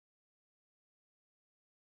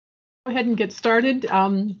ahead and get started.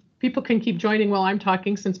 People can keep joining while I'm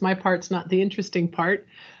talking since my part's not the interesting part.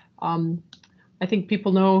 I think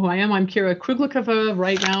people know who I am. I'm Kira Kruglikova.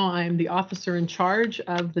 Right now, I'm the officer in charge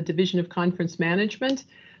of the Division of Conference Management.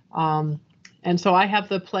 And so I have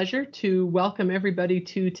the pleasure to welcome everybody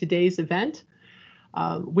to today's event,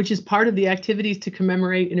 which is part of the activities to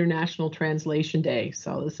commemorate International Translation Day.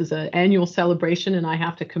 So this is an annual celebration, and I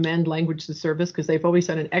have to commend Language to Service because they've always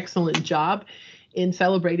done an excellent job in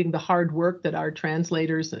celebrating the hard work that our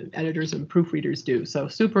translators and editors and proofreaders do. So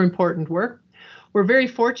super important work. We're very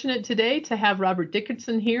fortunate today to have Robert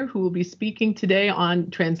Dickinson here, who will be speaking today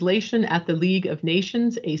on translation at the League of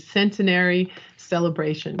Nations, a centenary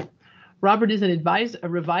celebration. Robert is a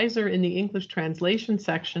reviser in the English translation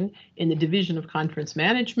section in the Division of Conference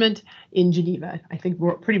Management in Geneva. I think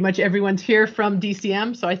pretty much everyone's here from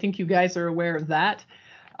DCM, so I think you guys are aware of that.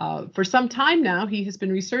 For some time now, he has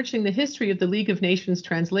been researching the history of the League of Nations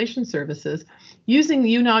translation services using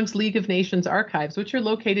the UNOG's League of Nations archives, which are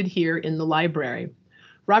located here in the library.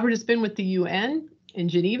 Robert has been with the UN in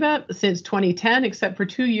Geneva since 2010, except for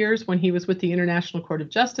 2 years when he was with the International Court of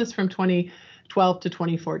Justice from 2012 to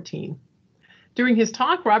 2014. During his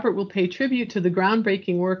talk, Robert will pay tribute to the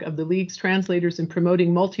groundbreaking work of the League's translators in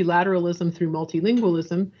promoting multilateralism through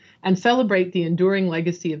multilingualism and celebrate the enduring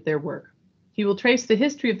legacy of their work. He will trace the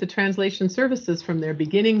history of the translation services from their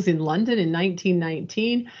beginnings in London in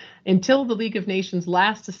 1919 until the League of Nations'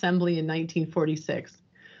 last assembly in 1946,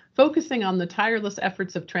 focusing on the tireless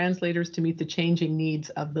efforts of translators to meet the changing needs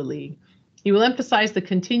of the League. He will emphasize the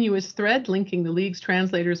continuous thread linking the League's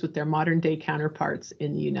translators with their modern-day counterparts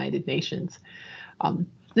in the United Nations.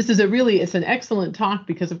 This is it's an excellent talk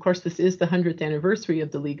because, of course, this is the 100th anniversary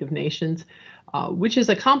of the League of Nations, which is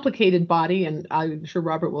a complicated body, and I'm sure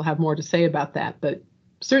Robert will have more to say about that. But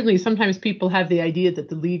certainly sometimes people have the idea that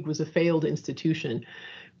the League was a failed institution.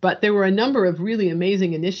 But there were a number of really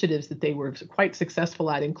amazing initiatives that they were quite successful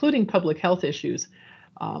at, including public health issues.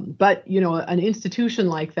 But, you know, an institution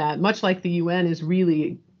like that, much like the UN, is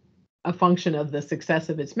really a function of the success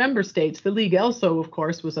of its member states. The League also, of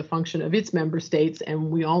course, was a function of its member states, and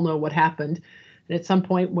we all know what happened. And at some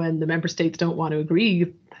point when the member states don't want to agree,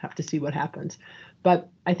 you have to see what happens. But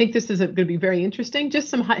I think this is going to be very interesting. Just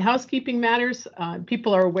some housekeeping matters.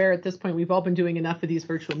 People are aware at this point, we've all been doing enough of these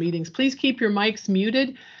virtual meetings. Please keep your mics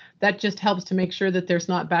muted. That just helps to make sure that there's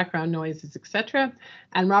not background noises, etc.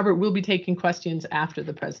 And Robert will be taking questions after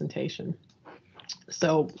the presentation.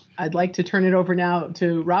 So I'd like to turn it over now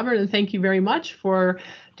to Robert, and thank you very much for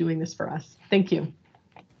doing this for us. Thank you.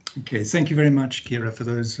 Okay, thank you very much, Kira, for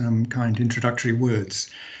those kind introductory words.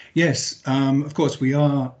 Yes, of course, we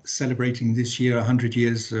are celebrating this year 100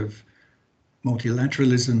 years of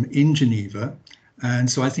multilateralism in Geneva. And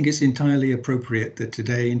so I think it's entirely appropriate that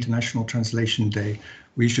today, International Translation Day,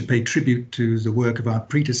 we should pay tribute to the work of our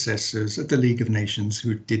predecessors at the League of Nations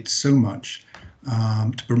who did so much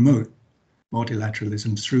to promote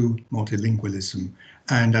multilateralism through multilingualism.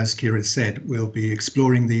 And as Kira said, we'll be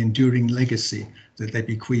exploring the enduring legacy that they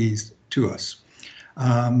bequeathed to us.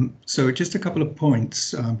 So just a couple of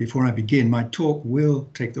points before I begin. My talk will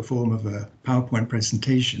take the form of a PowerPoint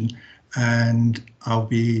presentation, and I'll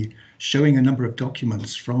be showing a number of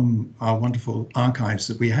documents from our wonderful archives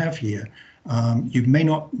that we have here. You may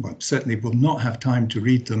not, well, certainly will not have time to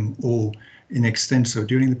read them all in extenso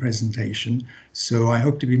during the presentation, so I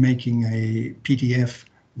hope to be making a PDF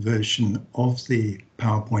version of the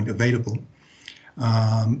PowerPoint available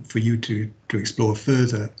for you to explore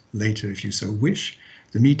further later if you so wish.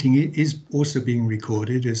 The meeting is also being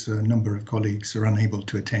recorded as a number of colleagues are unable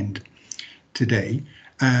to attend today.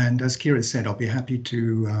 And as Kira said, I'll be happy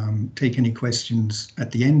to take any questions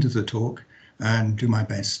at the end of the talk and do my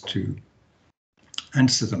best to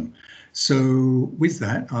answer them. So with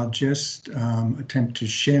that, I'll just attempt to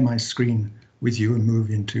share my screen with you and move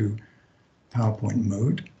into PowerPoint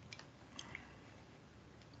mode.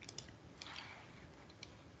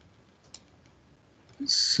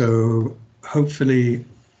 So hopefully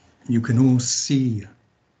you can all see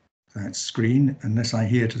that screen. Unless I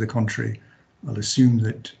hear to the contrary, I'll assume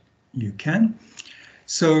that you can.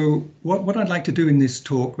 So what I'd like to do in this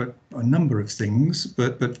talk are a number of things,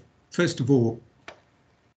 but first of all,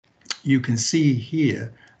 you can see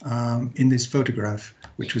here in this photograph,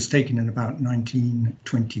 which was taken in about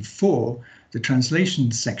 1924, the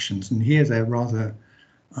translation sections, and here they're rather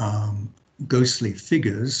ghostly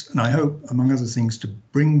figures, and I hope, among other things, to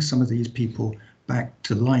bring some of these people back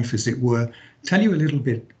to life, as it were, tell you a little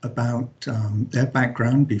bit about their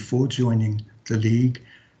background before joining the League,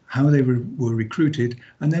 how they were recruited,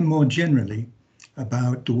 and then more generally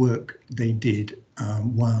about the work they did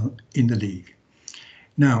while in the League.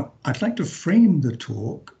 Now, I'd like to frame the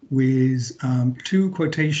talk with two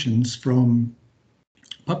quotations from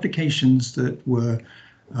publications that were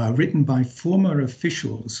written by former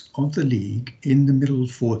officials of the League in the middle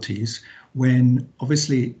 40s, when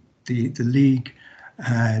obviously the League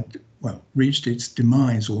had, well, reached its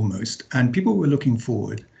demise almost, and people were looking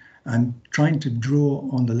forward and trying to draw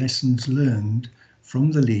on the lessons learned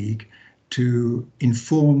from the League to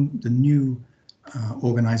inform the new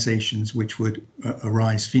organizations which would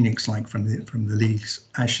arise phoenix-like from the League's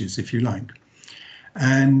ashes, if you like.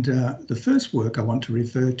 And the first work I want to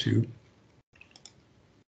refer to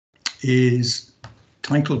is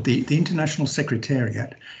titled The International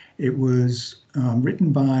Secretariat. It was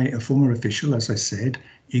written by a former official, as I said,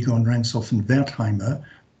 Egon Ranshofen Wertheimer,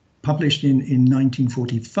 published in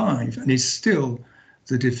 1945, and is still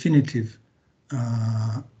the definitive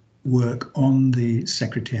work on the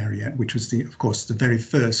Secretariat, which was, of course, the very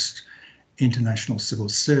first international civil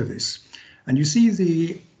service. And you see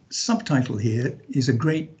the subtitle here is A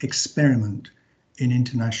Great Experiment in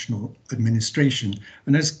International Administration.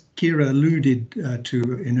 And as Kira alluded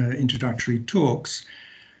to in her introductory talks,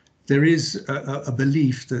 there is a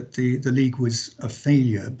belief that the League was a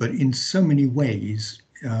failure, but in so many ways,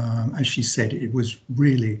 as she said, it was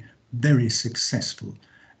really very successful.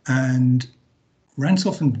 And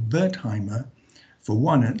Ranshofen Wertheimer, for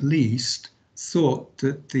one at least, thought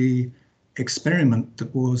that the experiment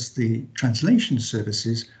that was the translation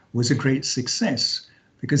services was a great success,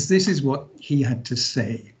 because this is what he had to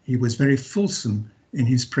say. He was very fulsome in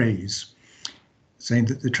his praise, saying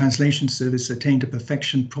that the translation service attained a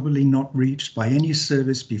perfection probably not reached by any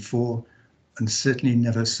service before and certainly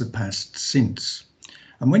never surpassed since.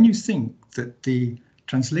 And when you think that the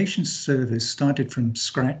translation service started from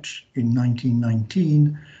scratch in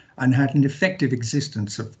 1919 and had an effective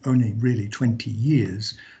existence of only really 20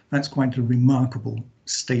 years, that's quite a remarkable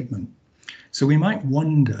statement. So we might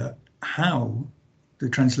wonder how the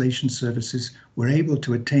translation services were able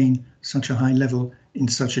to attain such a high level in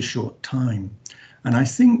such a short time. And I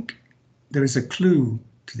think there is a clue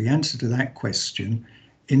to the answer to that question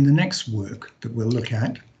in the next work that we'll look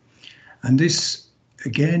at. And this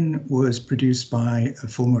again was produced by a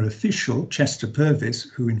former official, Chester Purvis,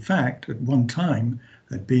 who in fact at one time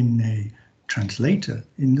had been a translator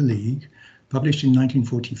in the League, published in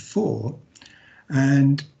 1944.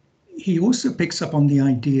 And he also picks up on the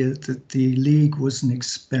idea that the League was an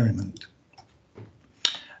experiment.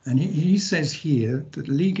 And he says here that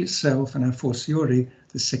the League itself and a fortiori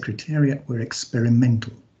the Secretariat were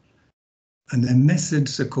experimental, and their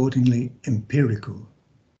methods accordingly empirical.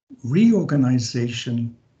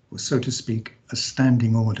 Reorganization was, so to speak, a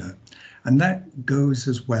standing order. And that goes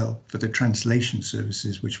as well for the translation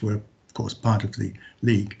services, which were, of course, part of the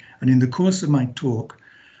League. And in the course of my talk,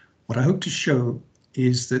 what I hope to show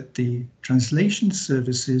is that the translation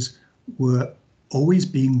services were always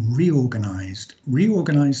being reorganized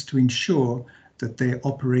to ensure that they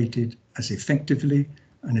operated as effectively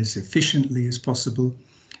and as efficiently as possible,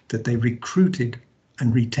 that they recruited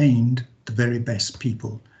and retained the very best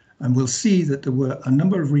people. And we'll see that there were a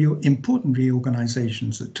number of important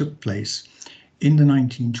reorganizations that took place in the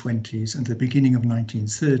 1920s and the beginning of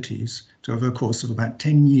 1930s, so over a course of about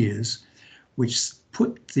 10 years, which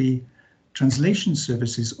put the translation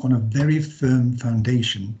services on a very firm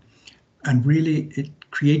foundation. And really, it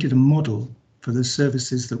created a model for the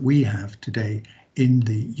services that we have today in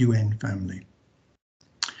the UN family.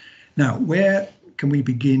 Now, where can we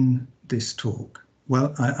begin this talk?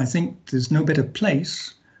 Well, I think there's no better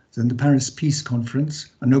place than the Paris Peace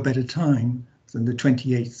Conference, and no better time than the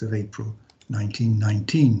 28th of April,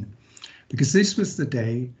 1919, because this was the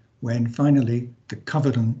day when finally the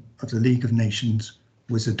Covenant of the League of Nations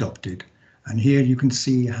was adopted. And here you can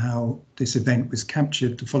see how this event was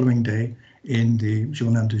captured the following day in the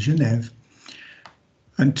Journal de Genève.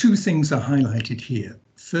 And two things are highlighted here.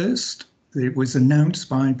 First, it was announced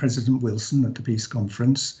by President Wilson at the Peace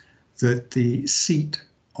Conference that the seat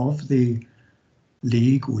of the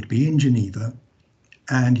League would be in Geneva,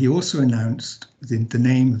 and he also announced the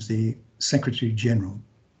name of the Secretary General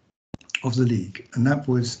of the League, and that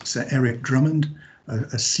was Sir Eric Drummond,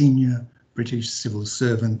 a senior British civil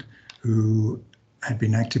servant who had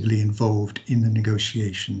been actively involved in the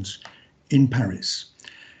negotiations in Paris.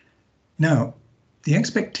 Now, the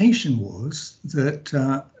expectation was that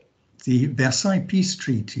the Versailles Peace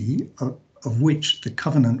Treaty, of which the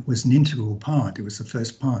Covenant was an integral part, it was the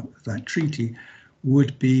first part of that treaty,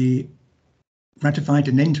 would be ratified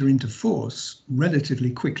and enter into force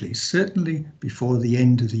relatively quickly, certainly before the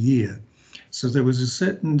end of the year. So there was a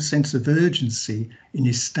certain sense of urgency in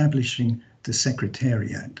establishing the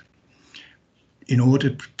Secretariat. in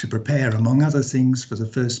order to prepare, among other things, for the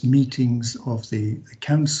first meetings of the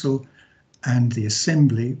Council and the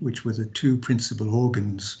Assembly, which were the two principal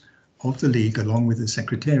organs of the League, along with the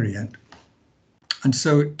Secretariat. And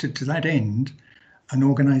so to that end, an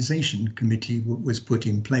organisation committee was put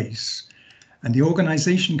in place. And the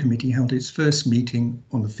organisation committee held its first meeting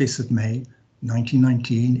on the 5th of May,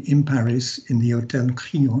 1919, in Paris, in the Hôtel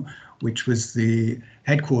Crillon, which was the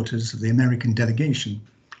headquarters of the American delegation,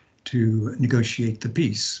 to negotiate the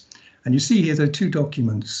peace. And you see here there are two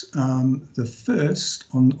documents. The first,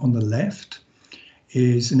 on the left,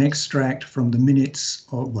 is an extract from the minutes,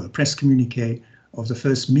 or press communique of the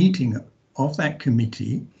first meeting of that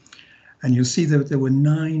committee. And you'll see that there were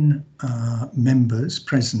 9 members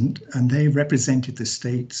present, and they represented the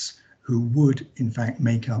states who would, in fact,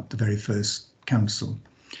 make up the very first council.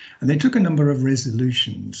 And they took a number of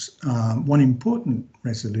resolutions. One important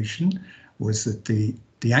resolution was that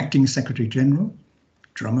the acting Secretary General,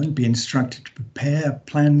 Drummond, be instructed to prepare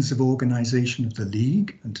plans of organisation of the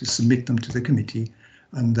League and to submit them to the committee,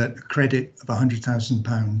 and that a credit of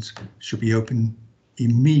 £100,000 should be opened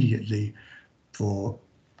immediately for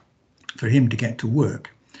him to get to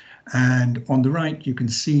work. And on the right, you can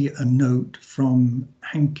see a note from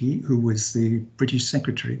Hankey, who was the British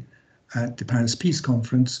Secretary at the Paris Peace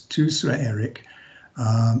Conference, to Sir Eric,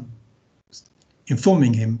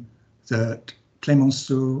 informing him that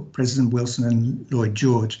Clemenceau, President Wilson and Lloyd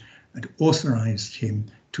George had authorised him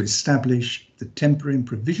to establish the temporary and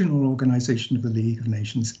provisional organisation of the League of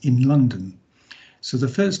Nations in London. So the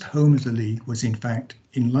first home of the League was in fact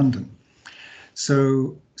in London.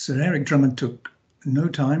 So Sir Eric Drummond took no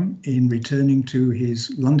time in returning to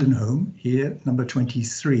his London home, here, number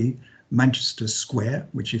 23, Manchester Square,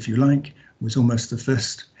 which, if you like, was almost the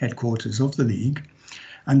first headquarters of the League.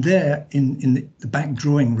 And there, in the back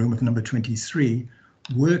drawing room of number 23,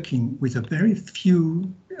 working with a very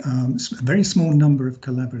small number of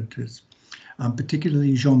collaborators,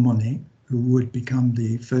 particularly Jean Monnet, who would become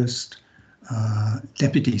the first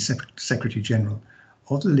Deputy Secretary General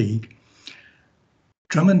of the League,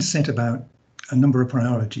 Drummond set about a number of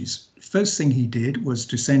priorities. First thing he did was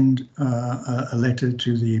to send a letter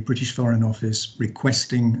to the British Foreign Office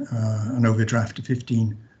requesting an overdraft of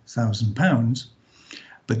 £15,000.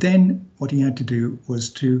 But then what he had to do was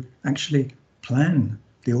to actually plan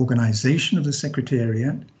the organisation of the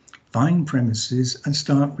Secretariat, find premises and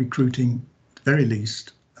start recruiting, at the very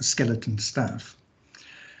least, a skeleton staff.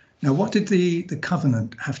 Now, what did the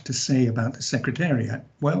Covenant have to say about the Secretariat?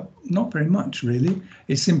 Well, not very much, really.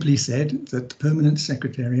 It simply said that the permanent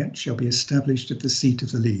Secretariat shall be established at the seat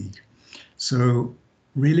of the League. So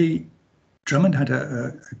really, Drummond had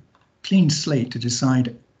a clean slate to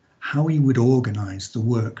decide how he would organise the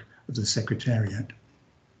work of the Secretariat.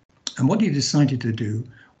 And what he decided to do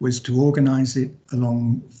was to organise it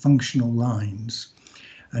along functional lines.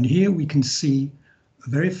 And here we can see a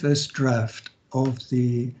very first draft of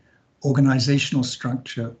the organisational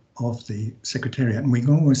structure of the Secretariat. And we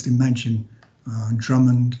can almost imagine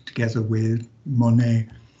Drummond together with Monet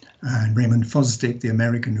and Raymond Fosdick, the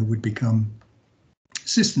American who would become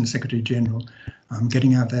Assistant Secretary General,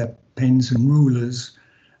 getting out their pens and rulers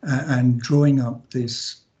and drawing up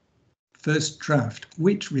this first draft,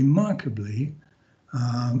 which remarkably,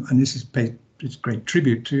 and this is great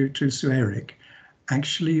tribute to Sir Eric,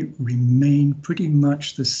 actually remained pretty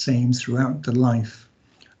much the same throughout the life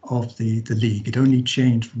of the League. It only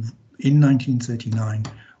changed in 1939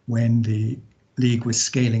 when the League was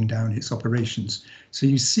scaling down its operations. So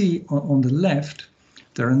you see on the left,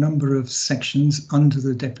 there are a number of sections under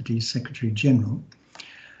the Deputy Secretary General,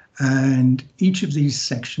 and each of these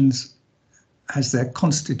sections has their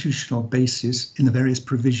constitutional basis in the various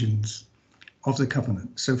provisions of the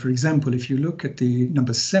Covenant. So, for example, if you look at the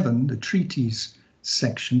number 7, the treaties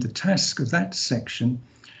section, the task of that section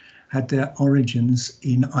had their origins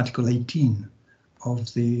in Article 18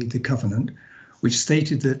 of the Covenant, which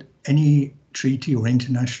stated that any treaty or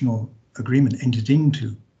international agreement entered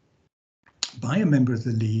into by a member of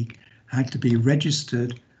the League had to be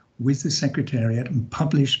registered with the Secretariat and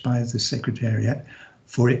published by the Secretariat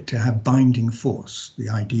for it to have binding force. The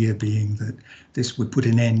idea being that this would put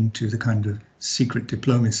an end to the kind of secret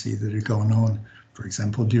diplomacy that had gone on, for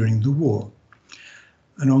example, during the war.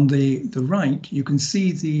 And on the right, you can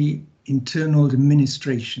see the internal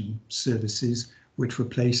administration services which were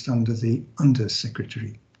placed under the Under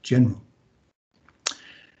Secretary General.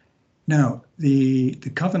 Now, the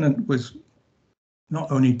Covenant was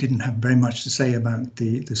not only didn't have very much to say about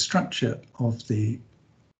the structure of the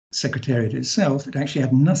Secretariat itself, it actually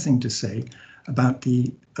had nothing to say about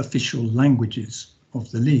the official languages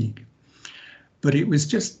of the League. But it was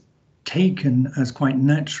just taken as quite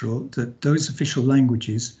natural that those official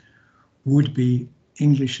languages would be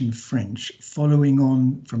English and French, following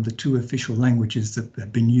on from the two official languages that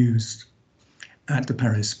had been used at the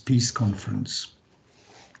Paris Peace Conference.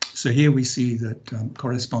 So here we see that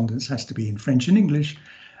correspondence has to be in French and English,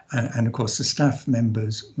 and of course the staff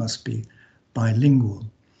members must be bilingual.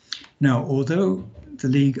 Now, although the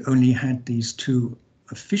League only had these two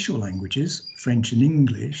official languages, French and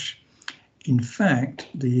English, in fact,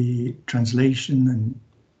 the translation and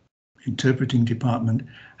interpreting department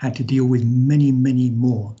had to deal with many, many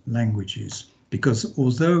more languages, because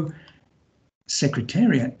although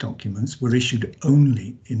Secretariat documents were issued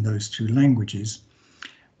only in those two languages,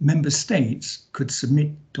 member states could submit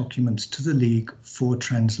documents to the League for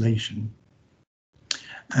translation.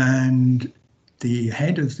 And the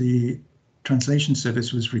head of the translation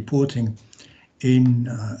service was reporting in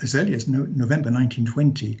as early as November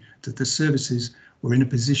 1920 that the services were in a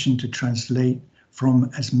position to translate from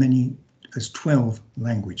as many as 12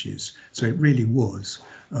 languages. So it really was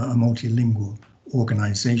a multilingual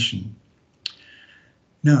organization.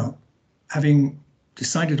 Now, having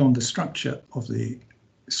decided on the structure of the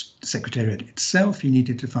Secretariat itself, he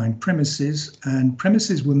needed to find premises, and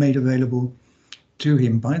premises were made available to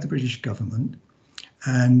him by the British government.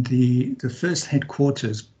 And the first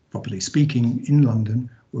headquarters, properly speaking, in London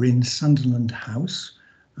were in Sunderland House,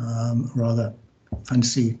 a rather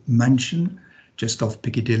fancy mansion just off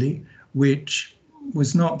Piccadilly, which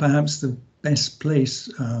was not perhaps the best place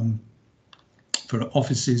for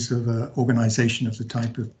offices of an organisation of the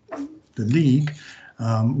type of the League.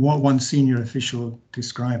 One senior official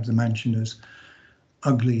described the mansion as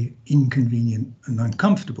ugly, inconvenient and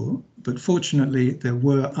uncomfortable, but fortunately there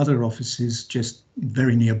were other offices just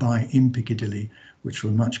very nearby in Piccadilly which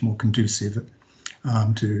were much more conducive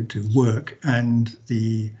to work, and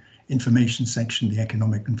the information section, the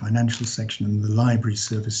economic and financial section, and the library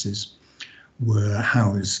services were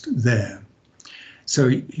housed there.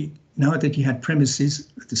 So now that he had premises,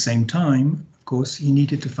 at the same time, of course, he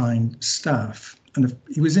needed to find staff. And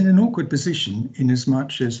he was in an awkward position in as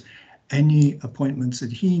much as any appointments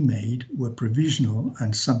that he made were provisional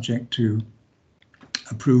and subject to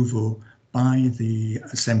approval by the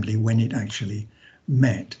Assembly when it actually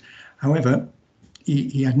met. However,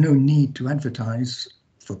 he had no need to advertise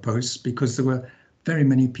for posts because there were very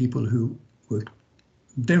many people who were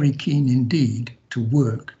very keen indeed to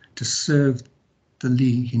work to serve the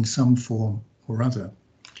League in some form or other.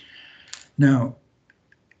 Now,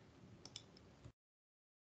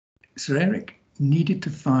 Sir Eric needed to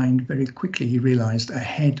find very quickly, he realized, a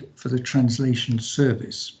head for the translation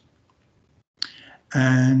service.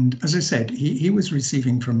 And as I said, he was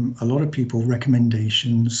receiving from a lot of people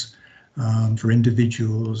recommendations for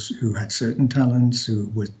individuals who had certain talents,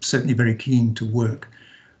 who were certainly very keen to work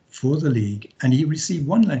for the League. And he received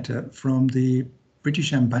one letter from the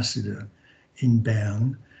British ambassador in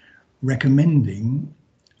Bern recommending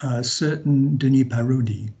a certain Denis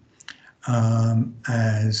Parodi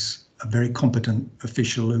as a very competent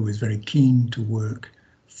official who was very keen to work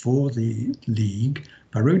for the League.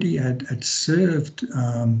 Parodi had served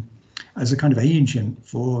as a kind of agent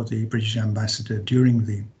for the British ambassador during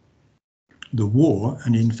the war,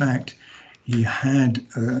 and in fact he had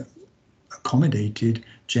accommodated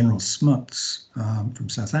General Smuts from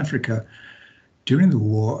South Africa during the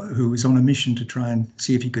war, who was on a mission to try and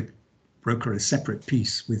see if he could broker a separate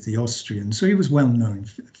peace with the Austrians. So he was a well-known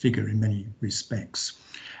figure in many respects.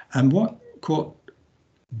 And what caught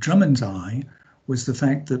Drummond's eye was the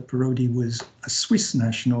fact that Parodi was a Swiss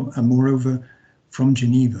national and moreover from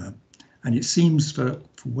Geneva. And it seems for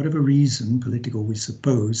whatever reason, political we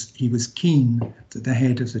suppose, he was keen that the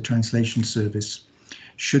head of the translation service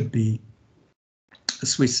should be a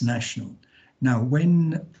Swiss national. Now,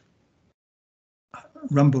 when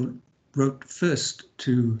Rumbold wrote first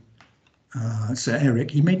to Sir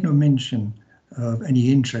Eric, he made no mention of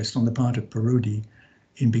any interest on the part of Parodi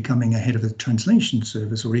in becoming a head of the translation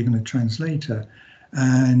service or even a translator.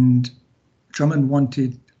 And Drummond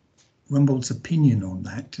wanted Rumbold's opinion on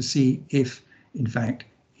that to see if, in fact,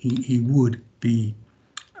 he would be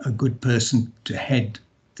a good person to head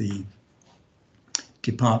the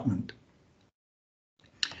department.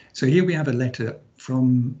 So here we have a letter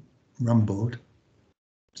from Rumbold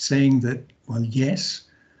saying that, well, yes,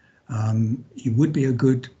 he would be a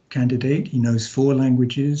good candidate. He knows 4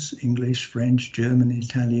 languages, English, French, German,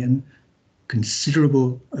 Italian,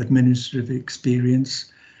 considerable administrative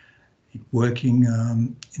experience, working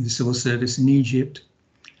in the civil service in Egypt.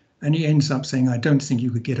 And he ends up saying, I don't think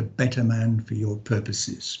you could get a better man for your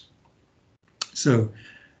purposes. So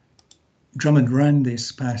Drummond ran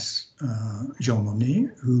this past Jean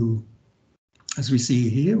Monnet, who as we see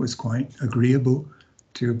here, was quite agreeable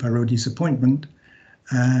to Parodi's appointment,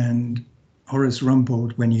 and Horace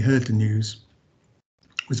Rumbold, when he heard the news,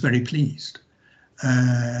 was very pleased.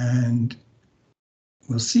 And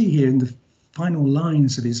we'll see here in the final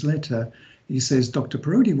lines of his letter, he says, Dr.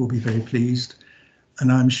 Parodi will be very pleased,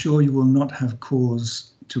 and I'm sure you will not have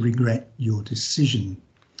cause to regret your decision.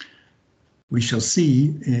 We shall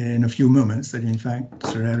see in a few moments that, in fact,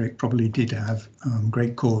 Sir Eric probably did have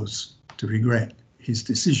great cause to regret his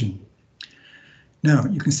decision. Now,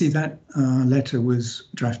 you can see that letter was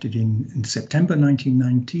drafted in September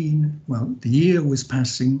 1919. Well, the year was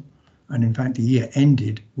passing, and in fact, the year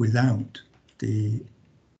ended without the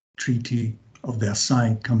Treaty of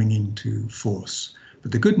Versailles coming into force.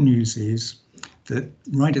 But the good news is that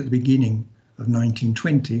right at the beginning of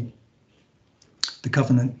 1920, the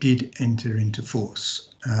covenant did enter into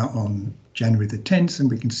force on January the 10th,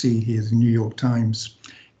 and we can see here the New York Times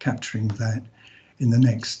capturing that in the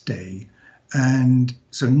next day. And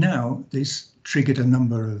so now this triggered a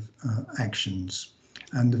number of actions.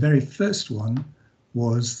 And the very first one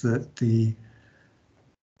was that the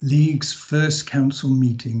League's first council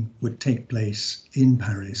meeting would take place in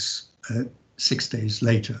Paris 6 days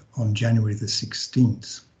later on January the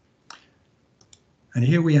 16th. And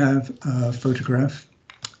here we have a photograph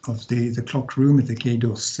of the clock room at the Quai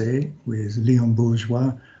d'Orsay with Léon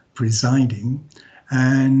Bourgeois presiding.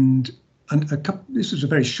 And this was a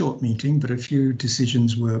very short meeting, but a few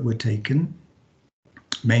decisions were taken,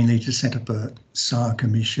 mainly to set up a Tsar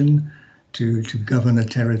commission to govern a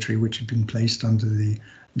territory which had been placed under the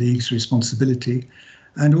League's responsibility.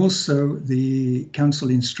 And also the council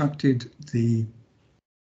instructed the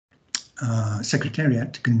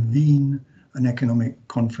Secretariat to convene an economic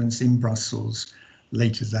conference in Brussels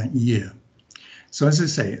later that year. So as I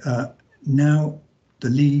say, now the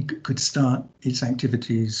League could start its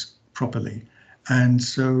activities properly. And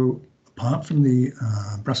so apart from the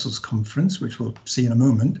Brussels conference, which we'll see in a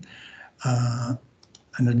moment,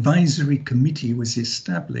 an advisory committee was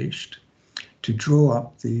established to draw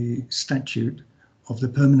up the statute of the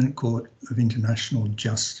Permanent Court of International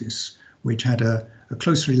Justice, which had a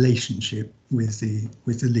close relationship with the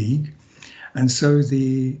League. And so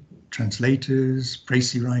the translators,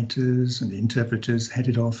 précis writers, and the interpreters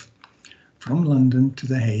headed off from London to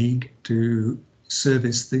The Hague to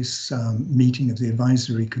service this meeting of the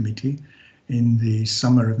advisory committee in the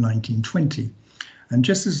summer of 1920. And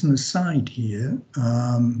just as an aside here,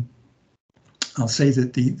 I'll say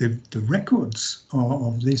that the records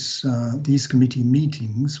of these committee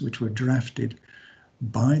meetings, which were drafted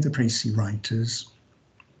by the précis writers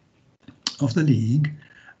of the League,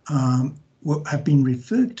 have been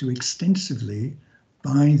referred to extensively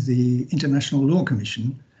by the International Law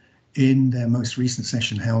Commission in their most recent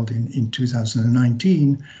session held in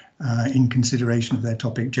 2019 in consideration of their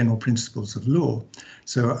topic, General Principles of Law.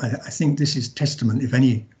 So I think this is testament, if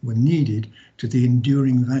any were needed, to the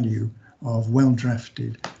enduring value of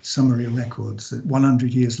well-drafted summary records that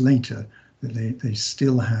 100 years later, that they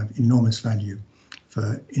still have enormous value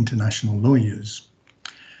for international lawyers.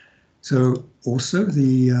 So also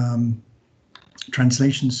the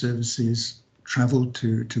translation services traveled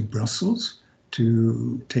to Brussels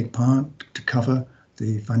to take part, to cover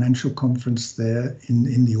the financial conference there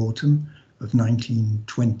in the autumn of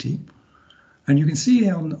 1920. And you can see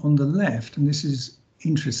here on the left, and this is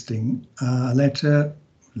interesting, a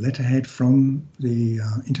letterhead from the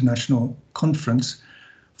International Conference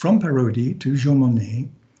from Parodi to Jean Monnet,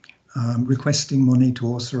 requesting Monnet to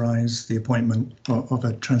authorize the appointment of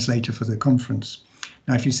a translator for the conference.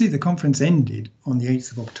 Now, if you see, the conference ended on the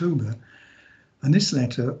 8th of October, and this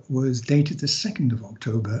letter was dated the 2nd of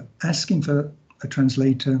October, asking for a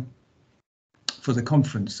translator for the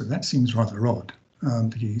conference. So that seems rather odd,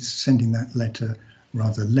 that he's sending that letter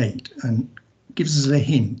rather late, and gives us a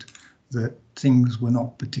hint that things were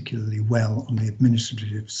not particularly well on the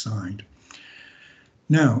administrative side.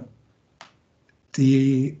 Now,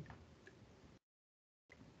 the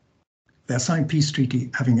Versailles Peace Treaty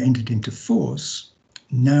having entered into force,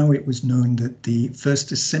 now it was known that the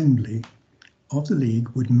First Assembly of the League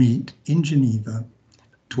would meet in Geneva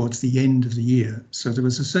towards the end of the year. So there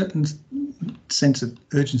was a certain sense of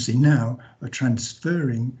urgency now of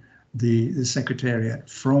transferring the Secretariat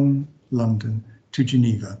from London to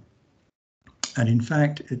Geneva. And in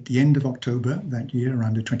fact, at the end of October that year,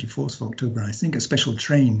 around the 24th of October, I think, a special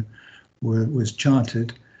train was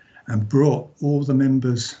chartered and brought all the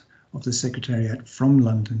members of the Secretariat from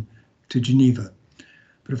London to Geneva.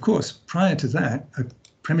 But of course, prior to that,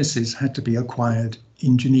 premises had to be acquired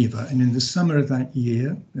in Geneva. And in the summer of that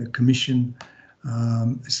year, a commission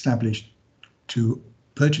established to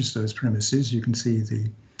purchased those premises. You can see the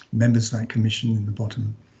members of that commission in the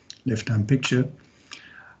bottom left-hand picture,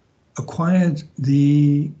 acquired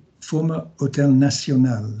the former Hôtel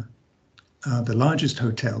National, the largest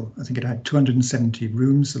hotel. I think it had 270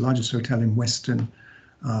 rooms, the largest hotel in Western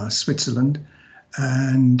Switzerland,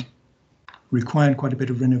 and required quite a bit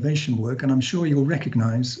of renovation work. And I'm sure you'll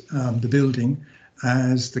recognize the building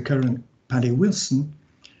as the current Palais Wilson,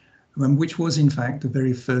 which was in fact the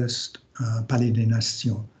very first Palais des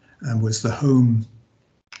Nations and was the home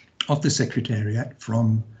of the Secretariat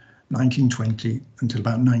from 1920 until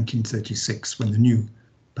about 1936, when the new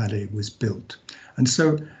Palais was built. And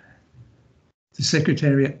so the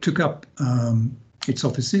Secretariat took up its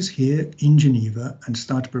offices here in Geneva and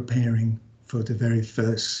started preparing for the very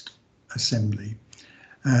first assembly.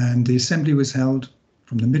 And the assembly was held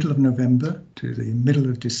from the middle of November to the middle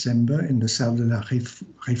of December in the Salle de la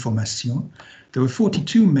Réformation. There were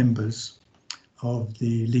 42 members of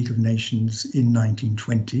the League of Nations in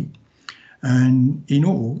 1920. And in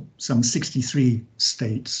all, some 63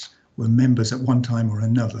 states were members at one time or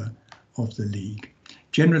another of the League.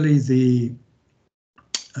 Generally, the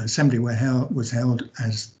assembly was held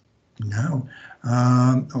as now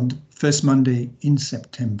on the first Monday in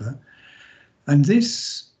September. And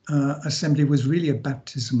this assembly was really a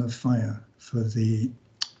baptism of fire for the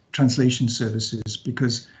translation services,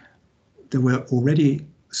 because there were already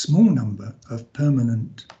a small number of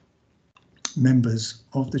permanent members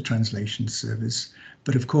of the translation service.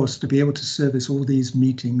 But of course, to be able to service all these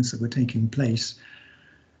meetings that were taking place,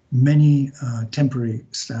 many temporary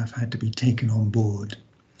staff had to be taken on board.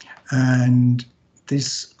 And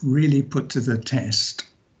this really put to the test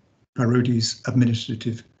Parodi's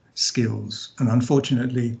administrative skills. And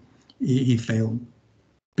unfortunately, he failed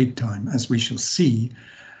big time, as we shall see.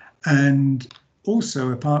 And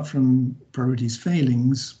also, apart from Parodi's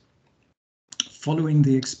failings, following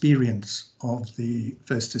the experience of the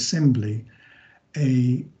First Assembly,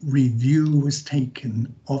 a review was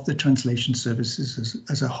taken of the translation services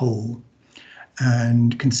as a whole,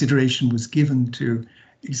 and consideration was given to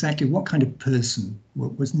exactly what kind of person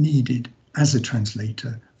was needed as a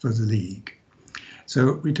translator for the League.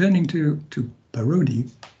 So returning to Parodi,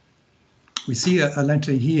 we see a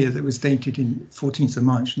letter here that was dated in 14th of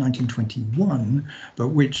March 1921, but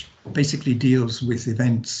which basically deals with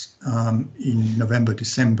events in November,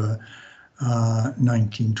 December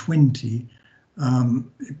 1920,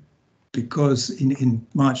 because in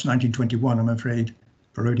March 1921, I'm afraid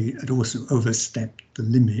Parodi had also overstepped the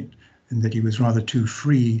limit, and that he was rather too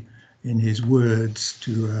free in his words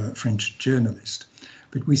to a French journalist.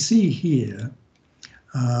 But we see here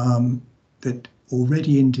that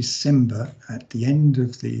already in December, at the end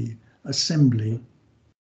of the assembly,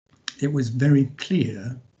 it was very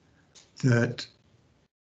clear that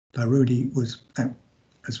Parodi was,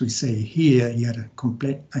 as we say here, he had a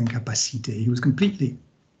complete incapacité. He was completely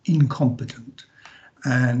incompetent,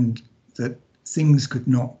 and that things could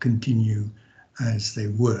not continue as they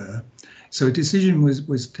were. So a decision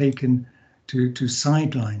was taken to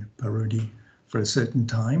sideline Parodi for a certain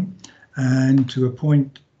time and to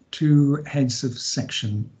appoint two heads of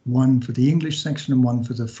section, one for the English section and one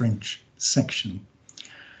for the French section.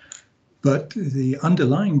 But the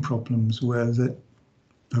underlying problems were that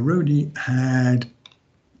Parodi had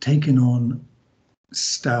taken on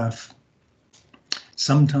staff,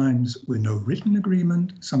 sometimes with no written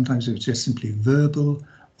agreement, sometimes it was just simply verbal,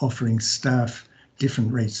 offering staff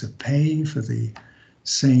different rates of pay for the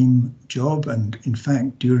same job. And in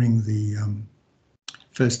fact, during the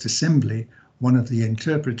first assembly, one of the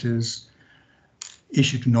interpreters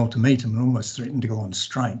issued an ultimatum and almost threatened to go on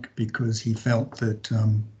strike because he felt that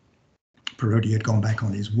Parodi had gone back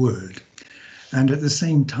on his word. And at the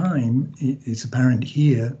same time, it's apparent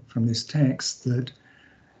here from this text that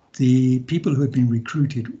the people who had been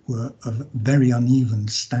recruited were of very uneven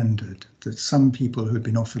standard, that some people who had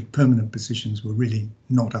been offered permanent positions were really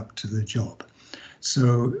not up to the job.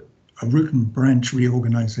 So a root and branch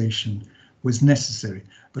reorganization was necessary.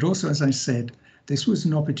 But also, as I said, this was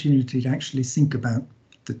an opportunity to actually think about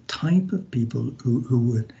the type of people who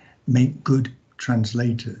would make good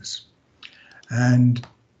translators. And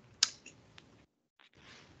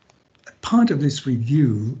part of this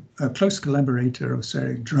review, a close collaborator of Sir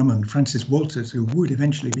Eric Drummond, Francis Walters, who would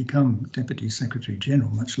eventually become Deputy Secretary General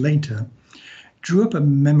much later, drew up a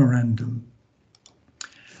memorandum.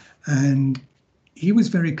 And he was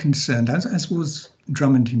very concerned, as was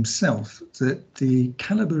Drummond himself, that the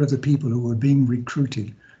caliber of the people who were being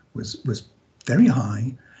recruited was very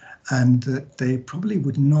high, and that they probably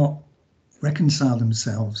would not reconcile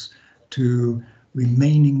themselves to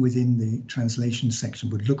remaining within the translation section,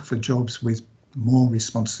 would look for jobs with more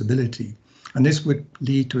responsibility. And this would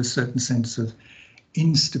lead to a certain sense of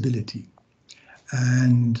instability.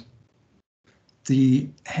 And the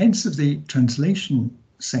heads of the translation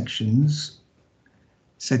sections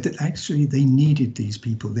said that actually they needed these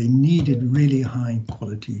people. They needed really high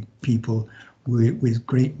quality people with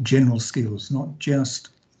great general skills, not just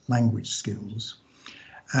language skills.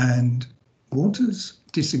 And Walters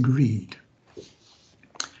disagreed,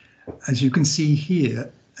 as you can see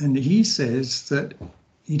here. And he says that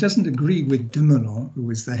he doesn't agree with Dumoulin, who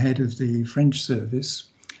was the head of the French service,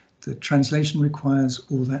 that translation requires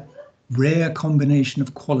all that rare combination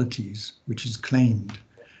of qualities which is claimed.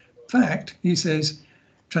 In fact, he says,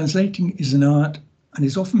 translating is an art and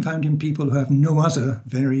is often found in people who have no other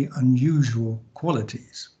very unusual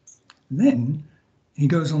qualities. And then he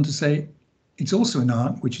goes on to say, it's also an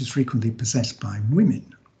art which is frequently possessed by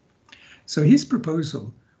women. So his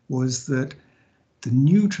proposal was that the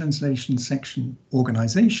new translation section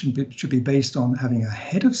organization should be based on having a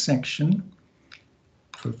head of section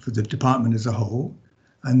for the department as a whole,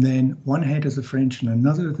 and then one head of the French and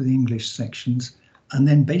another of the English sections, and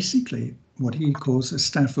then basically what he calls a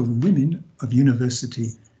staff of women of university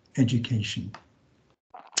education.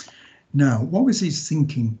 Now, what was his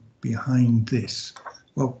thinking behind this?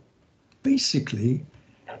 Well, basically,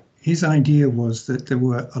 his idea was that there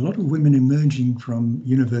were a lot of women emerging from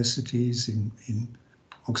universities in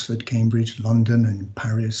Oxford, Cambridge, London, and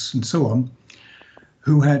Paris, and so on,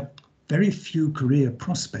 who had very few career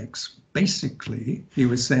prospects. Basically, he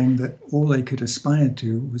was saying that all they could aspire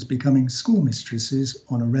to was becoming schoolmistresses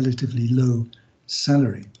on a relatively low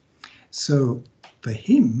salary. So for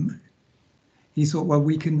him, he thought, well,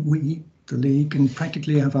 we, the League, can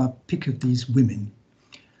practically have our pick of these women.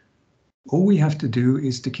 All we have to do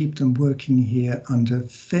is to keep them working here under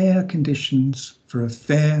fair conditions for a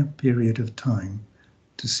fair period of time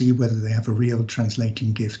to see whether they have a real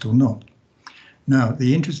translating gift or not. Now,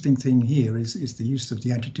 the interesting thing here is the use of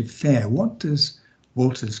the adjective fair. What does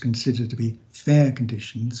Walters consider to be fair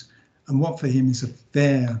conditions, and what for him is a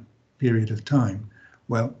fair period of time?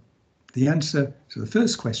 Well, the answer to the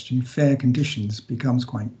first question, fair conditions, becomes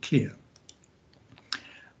quite clear.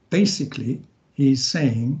 Basically, he's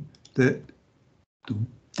saying that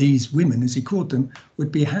these women, as he called them,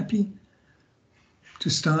 would be happy to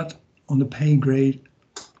start on the pay grade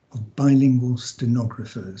of bilingual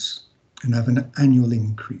stenographers and have an annual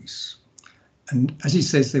increase. And as he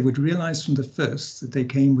says, they would realize from the first that they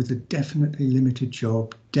came with a definitely limited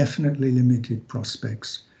job, definitely limited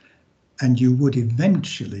prospects, and you would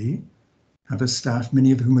eventually have a staff,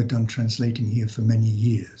 many of whom had done translating here for many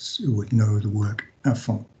years, who would know the work à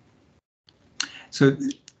fond. So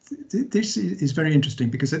this is very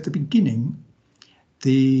interesting, because at the beginning,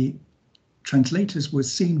 the translators were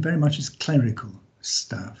seen very much as clerical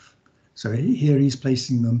staff. So here he's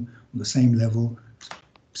placing them on the same level,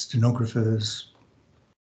 stenographers,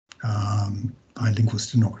 bilingual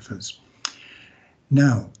stenographers.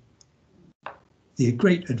 Now, the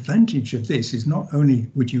great advantage of this is not only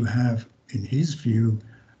would you have, in his view,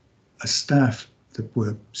 a staff that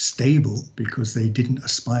were stable because they didn't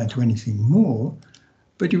aspire to anything more,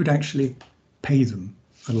 but you would actually pay them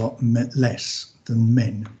a lot less than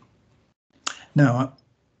men. Now,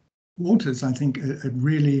 Walters, I think, had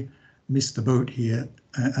really missed the boat here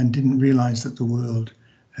and didn't realize that the world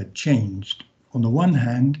had changed. On the one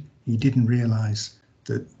hand, he didn't realize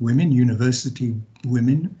that women, university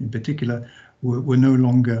women in particular, were no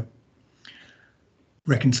longer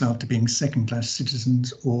reconciled to being second-class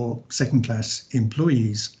citizens or second-class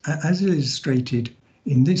employees, as illustrated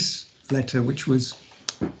in this letter, which was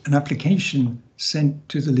an application sent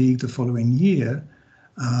to the League the following year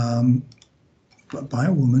by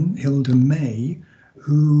a woman, Hilda May,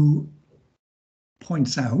 who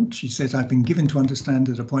points out, she says, I've been given to understand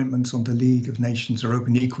that appointments on the League of Nations are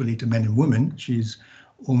open equally to men and women. She's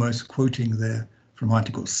almost quoting there from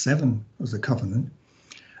Article 7 of the Covenant.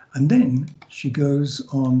 And then she goes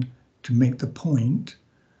on to make the point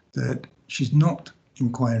that she's not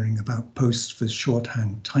inquiring about posts for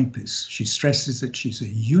shorthand typists. She stresses that she's a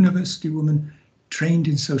university woman, trained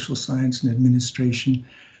in social science and administration,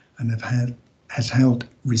 and has held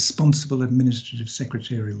responsible administrative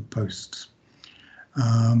secretarial posts.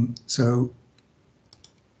 So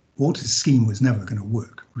Walter's scheme was never going to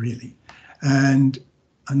work, really. And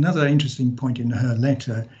another interesting point in her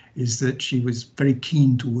letter is that she was very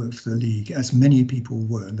keen to work for the League, as many people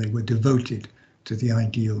were. They were devoted to the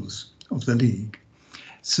ideals of the League.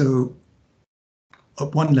 So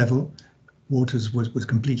at one level, Walters was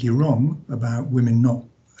completely wrong about women not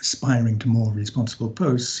aspiring to more responsible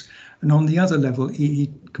posts. And on the other level,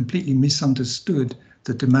 he completely misunderstood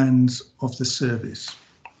the demands of the service.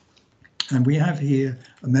 And we have here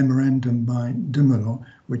a memorandum by Dumoulin,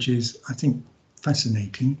 which is, I think,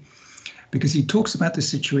 fascinating, because he talks about the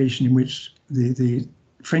situation in which the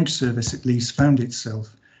French service, at least, found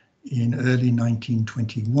itself in early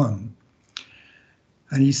 1921.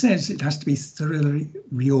 And he says it has to be thoroughly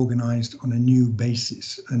reorganized on a new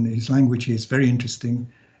basis. And his language here is very interesting.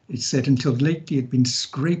 It said, until lately it had been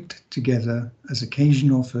scraped together as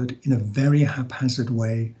occasion offered in a very haphazard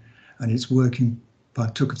way, and its working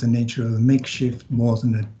partook of the nature of a makeshift more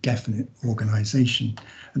than a definite organization.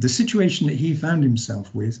 And the situation that he found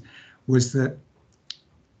himself with was that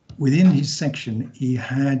within his section, he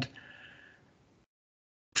had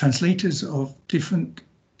translators of different,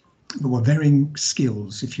 or varying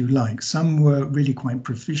skills, if you like. Some were really quite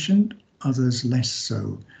proficient, others less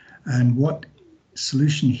so. And what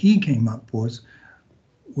solution he came up was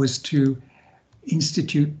to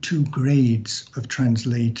institute two grades of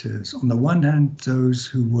translators. On the one hand, those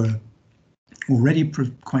who were already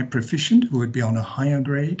quite proficient, who would be on a higher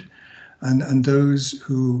grade, and those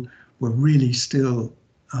who were really still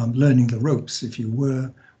learning the ropes, if you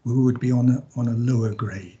were, who would be on a lower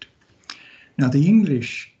grade. Now, the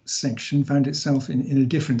English section found itself in a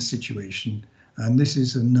different situation, and this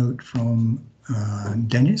is a note from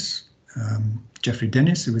Dennis, Geoffrey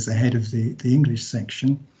Dennis, who was the head of the English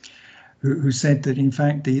section, who said that, in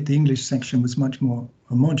fact, the English section was much more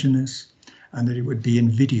homogeneous, and that it would be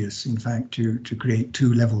invidious, in fact, to create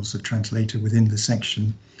two levels of translator within the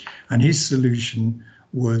section. And his solution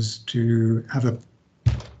was to have a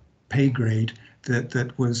pay grade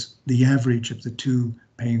that was the average of the two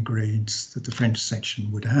pay grades that the French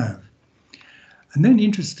section would have. And then,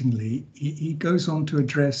 interestingly, he goes on to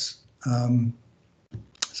address,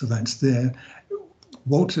 so that's there,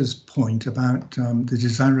 Walter's point about the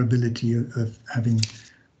desirability of having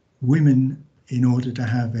women in order to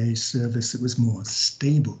have a service that was more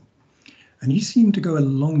stable. And he seemed to go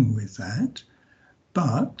along with that,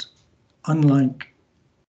 but unlike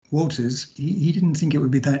Walters, he didn't think it would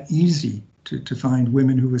be that easy to find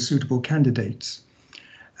women who were suitable candidates.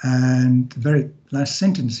 And the very last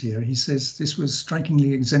sentence here, he says, this was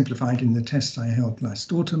strikingly exemplified in the tests I held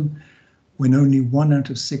last autumn, when only 1 out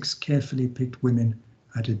of 6 carefully picked women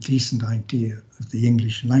had a decent idea of the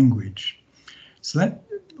English language. So that,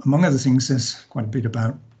 among other things, says quite a bit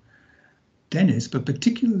about Dennis, but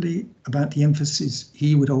particularly about the emphasis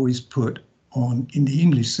he would always put on, in the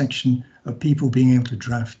English section, of people being able to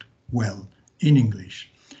draft well in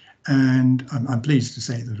English. And I'm pleased to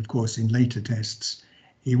say that, of course, in later tests,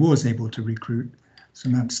 he was able to recruit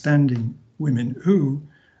some outstanding women who,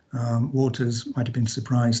 Walters might have been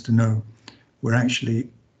surprised to know, were actually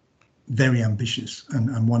very ambitious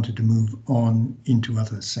and wanted to move on into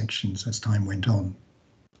other sections as time went on.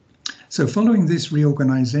 So following this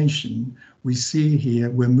reorganization, we see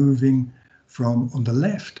here we're moving from, on the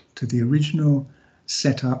left, to the original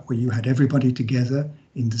setup where you had everybody together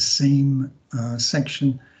in the same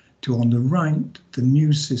section, to, on the right, the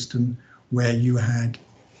new system where you had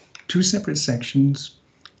 2 separate sections,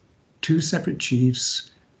 2 separate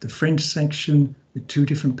chiefs, the French section with 2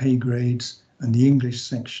 different pay grades, and the English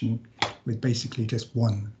section with basically just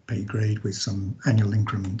 1 pay grade with some annual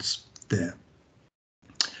increments there.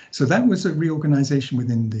 So that was a reorganization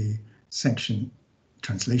within the section,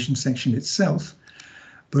 translation section itself,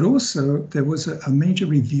 but also there was a major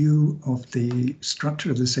review of the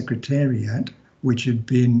structure of the Secretariat, which had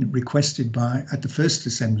been requested at the first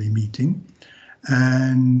assembly meeting,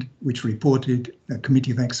 and which reported a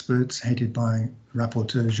committee of experts headed by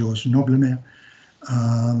Rapporteur Georges Noblemer,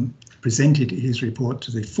 presented his report to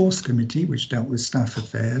the 4th committee, which dealt with staff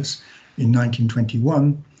affairs, in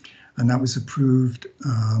 1921, and that was approved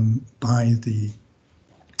by the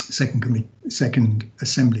second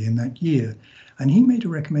assembly in that year. And he made a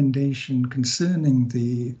recommendation concerning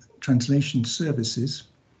the translation services,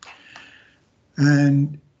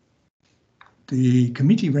 and the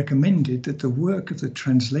committee recommended that the work of the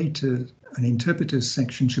translator and interpreters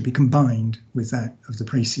section should be combined with that of the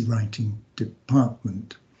Précis writing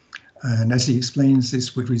department. And as he explains,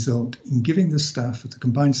 this would result in giving the staff of the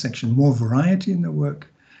combined section more variety in their work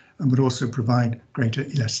and would also provide greater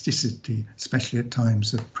elasticity, especially at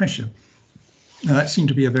times of pressure. Now, that seemed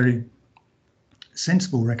to be a very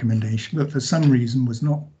sensible recommendation, but for some reason was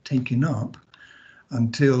not taken up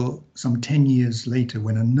until some 10 years later,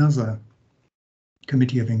 when another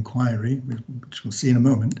committee of inquiry, which we'll see in a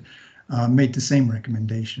moment, made the same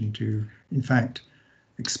recommendation to, in fact,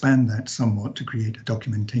 expand that somewhat to create a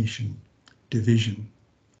documentation division.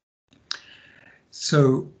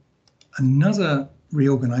 So another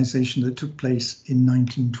reorganization that took place in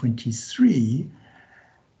 1923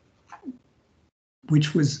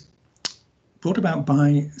 which was brought about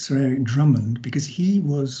by Sir Eric Drummond, because he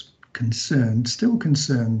was concerned, still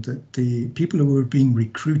concerned, that the people who were being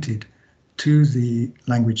recruited to the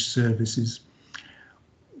language services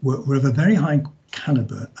were of a very high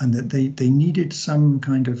caliber, and that they needed some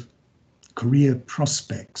kind of career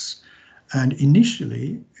prospects. And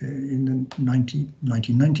initially, in the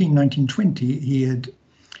 1919, 1920, he had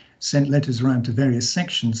sent letters around to various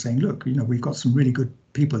sections saying, look, you know, we've got some really good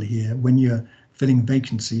people here. When you're filling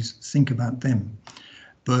vacancies, think about them.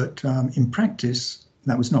 But in practice,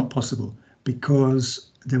 that was not possible,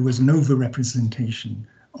 because there was an over-representation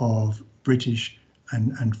of British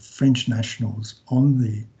and French nationals on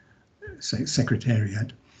the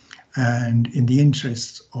Secretariat. And in the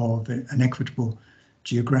interests of an equitable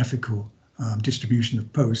geographical distribution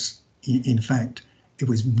of posts, in fact, it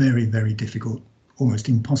was very, very difficult, almost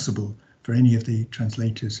impossible, for any of the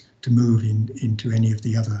translators to move into any of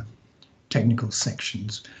the other technical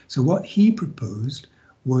sections. So what he proposed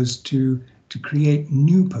was to create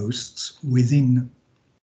new posts within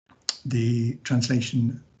the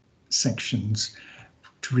translation sections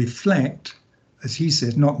to reflect, as he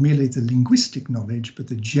said, not merely the linguistic knowledge, but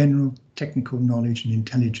the general technical knowledge and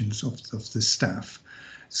intelligence of the staff.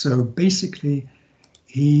 So basically,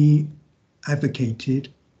 he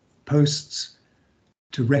advocated posts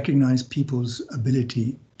to recognize people's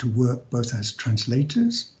ability to work both as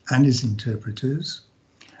translators and as interpreters,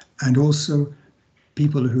 and also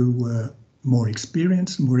people who were more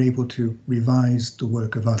experienced and were able to revise the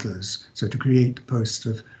work of others. So to create the post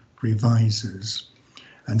of revisers.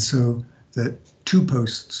 And so that 2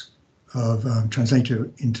 posts of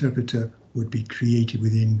translator-interpreter would be created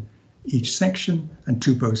within each section, and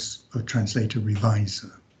 2 posts of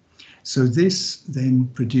translator-reviser. So this then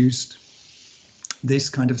produced this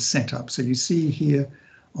kind of setup. So you see here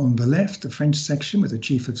on the left, the French section with a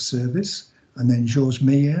chief of service, and then Georges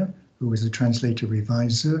Meyer, who was a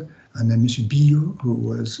translator-reviser, and then Monsieur Billot, who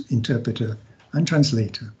was interpreter and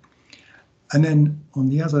translator. And then on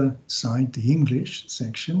the other side, the English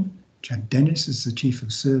section, Jack Dennis as the chief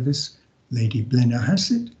of service, Lady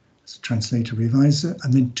Blenner-Hassett as a translator-reviser,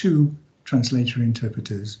 and then 2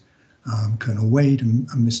 translator-interpreters, Colonel Wade and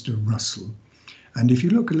Mr. Russell. And if you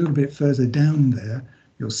look a little bit further down there,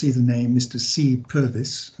 you'll see the name Mr. C.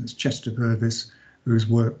 Purvis, that's Chester Purvis, whose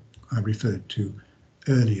work I referred to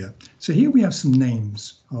earlier. So here we have some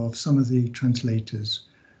names of some of the translators: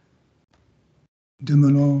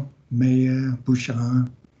 Dumoulin, Meyer,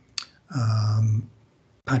 Bouchard,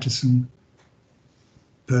 Patterson,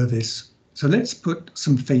 Purvis. So let's put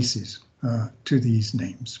some faces to these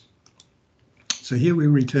names. So here we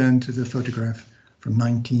return to the photograph from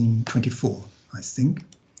 1924, I think.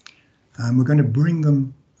 And we're going to bring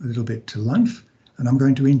them a little bit to life. And I'm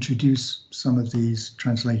going to introduce some of these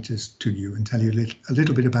translators to you and tell you a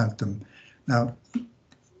little bit about them. Now,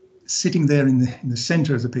 sitting there in the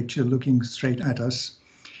center of the picture, looking straight at us,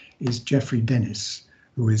 is Geoffrey Dennis,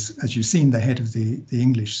 who is, as you've seen, the head of the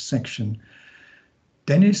English section.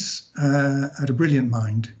 Dennis had a brilliant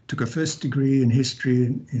mind, took a first degree in history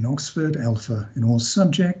in Oxford, Alpha in all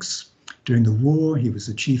subjects. During the war, he was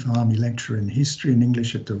the chief army lecturer in history and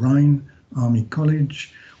English at the Rhine Army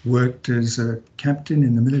College, worked as a captain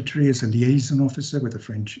in the military as a liaison officer with the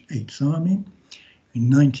French 8th Army. In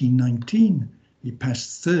 1919, he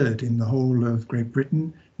passed 3rd in the whole of Great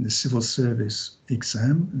Britain in the civil service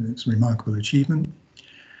exam. It's a remarkable achievement.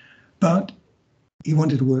 But he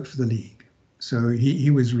wanted to work for the League. So he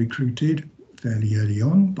was recruited fairly early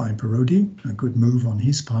on by Parodi, a good move on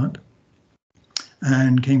his part,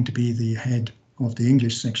 and came to be the head of the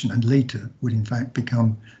English section, and later would in fact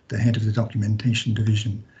become the head of the documentation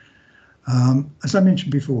division. As I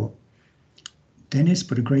mentioned before, Dennis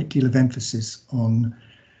put a great deal of emphasis on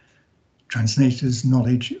translators'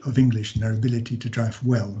 knowledge of English and their ability to draft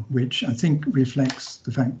well, which I think reflects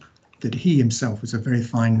the fact that he himself was a very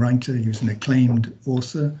fine writer. He was an acclaimed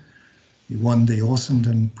author. He won the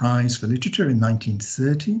Orsenden Prize for Literature in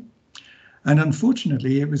 1930. And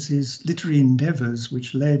unfortunately, it was his literary endeavours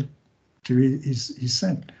which led to his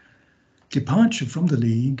sad departure from the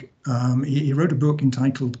League. He wrote a book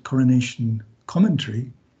entitled Coronation Commentary,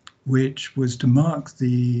 which was to mark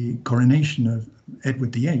the coronation of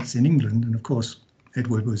Edward VIII in England. And of course,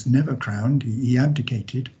 Edward was never crowned. He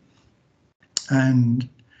abdicated. And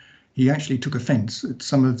he actually took offence at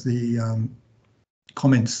some of the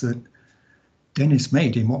comments that Dennis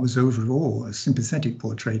made in what was overall a sympathetic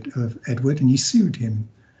portrait of Edward, and he sued him.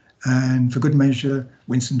 And for good measure,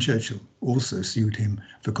 Winston Churchill also sued him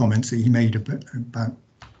for comments that he made about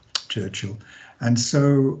Churchill. And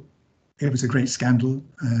so it was a great scandal,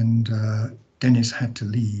 and Dennis had to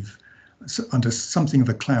leave under something of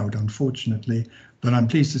a cloud, unfortunately, but I'm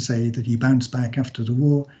pleased to say that he bounced back after the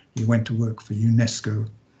war. He went to work for UNESCO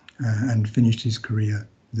and finished his career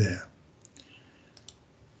there.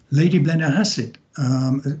 Lady Blennerhassett,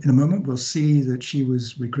 in a moment we'll see that she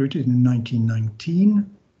was recruited in 1919.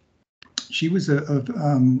 She was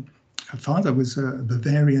her father was a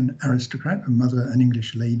Bavarian aristocrat, her mother an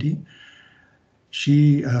English lady.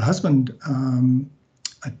 Her husband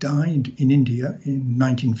died in India in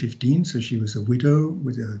 1915, so she was a widow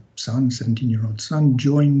with a son, 17-year-old son,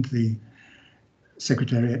 joined the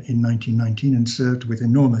Secretariat in 1919 and served with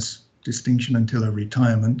enormous distinction until her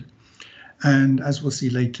retirement. And as we'll see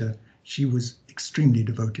later, she was extremely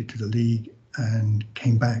devoted to the League and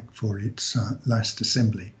came back for its last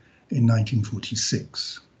assembly in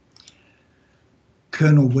 1946.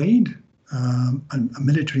 Colonel Wade, a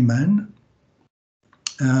military man,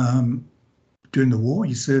 during the war,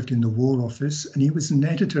 he served in the War Office, and he was an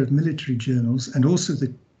editor of military journals and also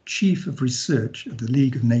the chief of research of the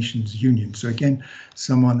League of Nations Union. So again,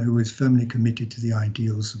 someone who was firmly committed to the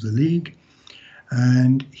ideals of the League.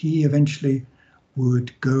 And he eventually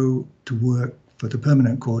would go to work for the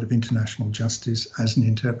Permanent Court of International Justice as an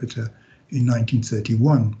interpreter in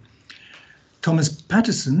 1931. Thomas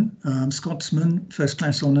Patterson, Scotsman,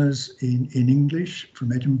 first-class honours in English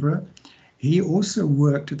from Edinburgh. He also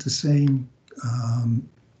worked at the same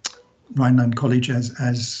Rhineland College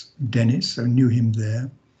as Dennis, so knew him there,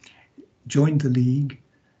 joined the League.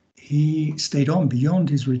 He stayed on beyond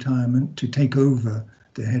his retirement to take over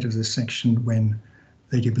the head of the section when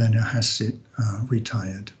Lady Blennerhassett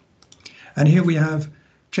retired. And here we have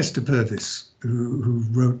Chester Purvis, who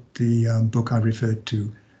wrote the book I referred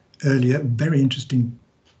to earlier. Very interesting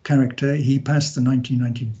character. He passed the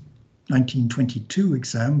 1922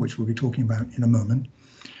 exam, which we'll be talking about in a moment.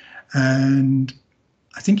 And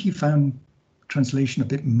I think he found translation a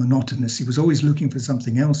bit monotonous. He was always looking for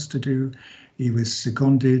something else to do. He was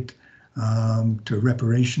seconded to a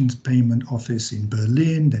reparations payment office in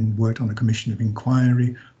Berlin, then worked on a commission of inquiry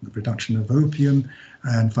on the production of opium,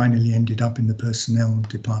 and finally ended up in the personnel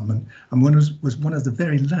department, and was one of the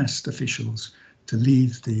very last officials to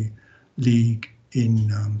leave the League in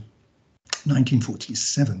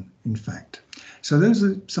 1947, in fact. So those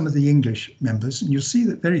are some of the English members, and you'll see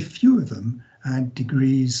that very few of them had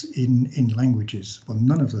degrees in languages. Well,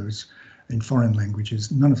 none of those in foreign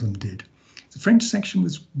languages, none of them did. The French section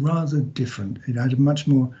was rather different. It had a much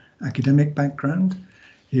more academic background.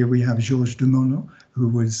 Here we have Georges Dumoulin, who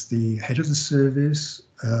was the head of the service,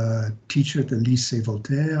 teacher at the Lycée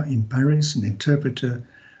Voltaire in Paris, an interpreter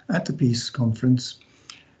at the Peace Conference,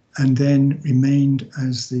 and then remained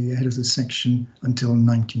as the head of the section until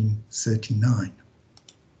 1939.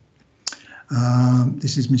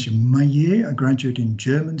 This is Monsieur Maillet, a graduate in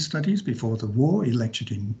German studies before the war. He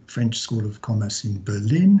lectured in French School of Commerce in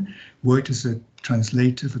Berlin, worked as a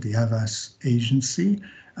translator for the Havas agency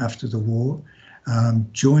after the war,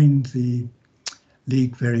 joined the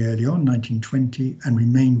League very early on, 1920, and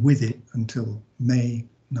remained with it until May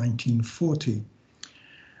 1940.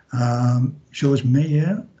 Georges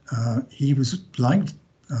Maillet, he was like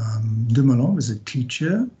Dumoulin, was a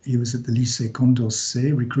teacher. He was at the Lycée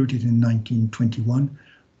Condorcet, recruited in 1921,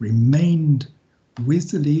 remained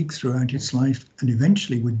with the League throughout its life, and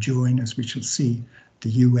eventually would join, as we shall see, the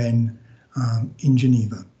UN in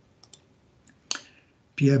Geneva.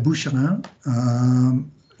 Pierre Boucherin,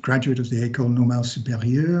 graduate of the École Normale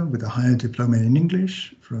Supérieure with a higher diploma in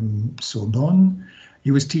English from Sorbonne.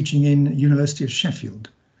 He was teaching in University of Sheffield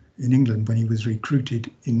in England when he was recruited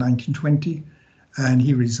in 1920, and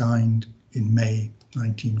he resigned in May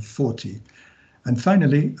 1940. And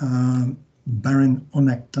finally, Baron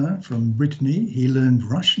Onactin from Brittany, he learned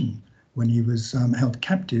Russian when he was held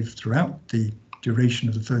captive throughout the duration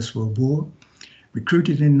of the First World War,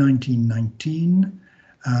 recruited in 1919,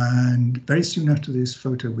 and very soon after this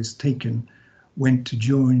photo was taken, went to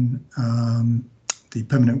join the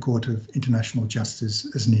Permanent Court of International Justice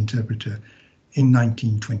as an interpreter in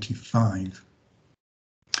 1925.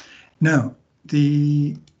 Now,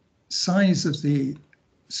 the size of the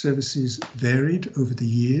services varied over the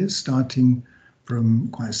years, starting from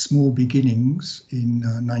quite small beginnings in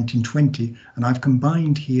 1920, and I've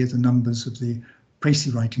combined here the numbers of the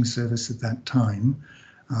Précy writing service at that time,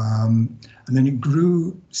 and then it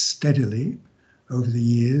grew steadily over the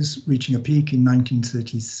years, reaching a peak in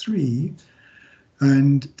 1933,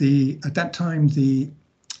 and at that time the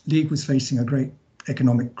League was facing a great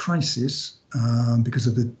economic crisis because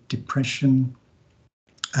of the Depression,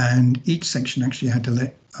 and each section actually had to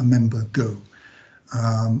let a member go.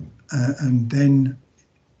 And then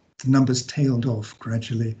the numbers tailed off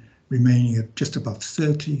gradually, remaining at just above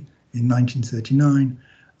 30 in 1939.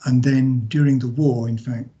 And then during the war, in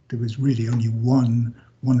fact, there was really only one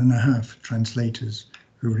and a half translators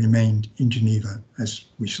who remained in Geneva, as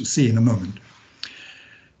we shall see in a moment.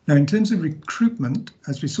 Now, in terms of recruitment,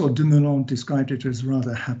 as we saw, Dumoulin described it as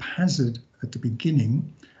rather haphazard at the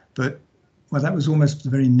beginning, but well, that was almost the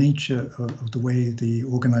very nature of the way the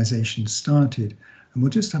organization started. And we'll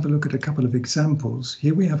just have a look at a couple of examples.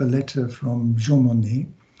 Here we have a letter from Jean Monnet,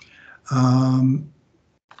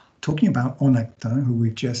 talking about Onactin, who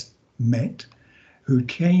we've just met, who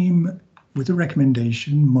came with a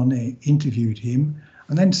recommendation. Monet interviewed him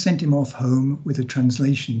and then sent him off home with a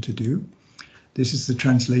translation to do. This is the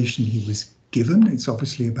translation he was given. It's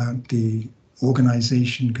obviously about the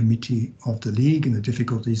organization committee of the League and the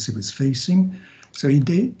difficulties it was facing. So he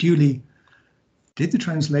duly did the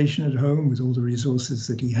translation at home with all the resources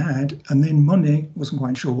that he had, and then Monet wasn't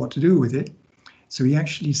quite sure what to do with it. So he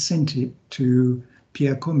actually sent it to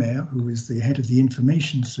Pierre Commer, who was the head of the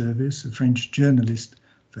information service, a French journalist,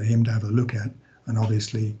 for him to have a look at. And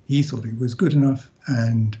obviously he thought it was good enough,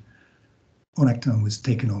 and Onactin was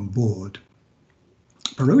taken on board.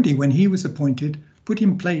 Parodi, when he was appointed, put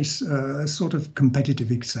in place a sort of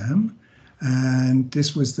competitive exam, and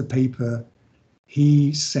this was the paper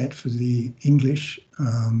he set for the English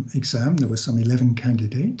exam. There were some 11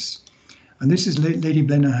 candidates, and this is Lady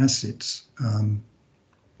Blennerhassett's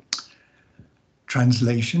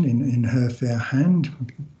translation in her fair hand.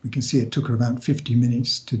 We can see it took her about 50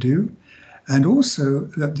 minutes to do. And also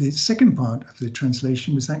the second part of the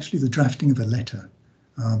translation was actually the drafting of a letter,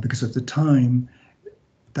 because at the time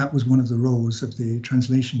that was one of the roles of the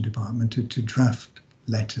translation department, to draft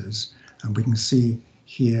letters. And we can see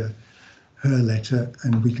here her letter,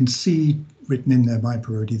 and we can see written in there by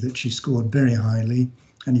Parodi that she scored very highly,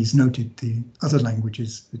 and he's noted the other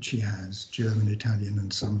languages that she has, German, Italian,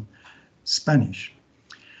 and some Spanish.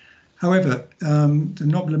 However, the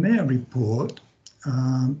Noblemer report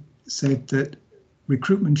said that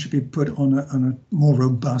recruitment should be put on a more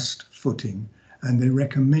robust footing, and they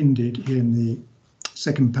recommended in the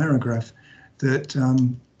second paragraph that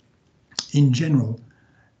in general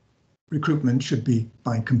recruitment should be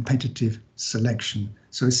by competitive selection.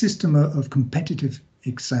 So a system of competitive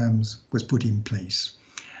exams was put in place,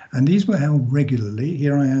 and these were held regularly.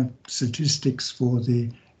 Here I have statistics for the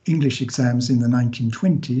English exams in the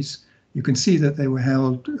 1920s. You can see that they were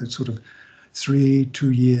held at sort of 3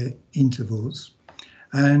 2-year intervals,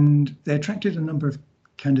 and they attracted a number of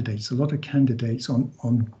candidates, a lot of candidates.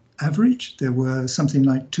 On average, there were something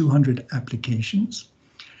like 200 applications.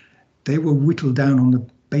 They were whittled down on the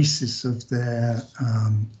basis of their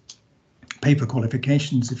paper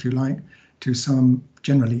qualifications, if you like, to some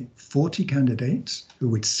generally 40 candidates who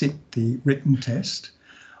would sit the written test.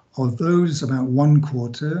 Of those, about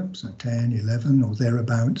 1/4, so 10, 11 or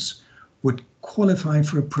thereabouts, would qualify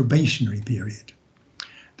for a probationary period.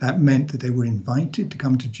 That meant that they were invited to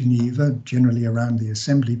come to Geneva, generally around the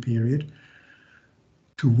assembly period,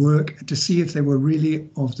 to work to see if they were really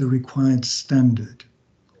of the required standard.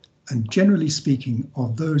 And generally speaking,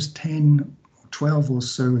 of those 10 or 12 or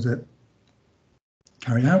so that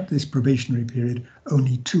carried out this probationary period,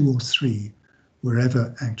 only 2 or 3 were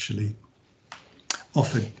ever actually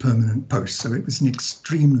offered permanent posts. So it was an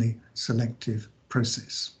extremely selective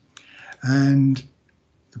process. And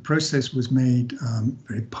the process was made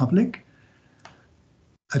very public.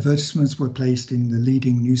 Advertisements were placed in the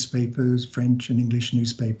leading newspapers, French and English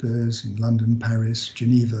newspapers in London, Paris,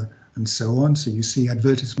 Geneva, and so on. So you see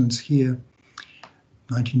advertisements here,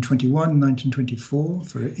 1921, 1924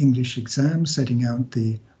 for English exams, setting out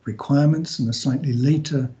the requirements, and a slightly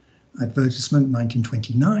later advertisement,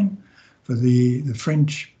 1929, for the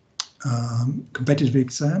French competitive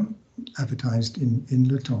exam, advertised in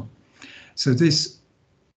Le Temps. So this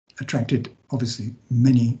attracted, obviously,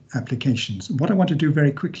 many applications. What I want to do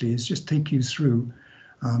very quickly is just take you through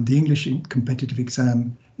the English competitive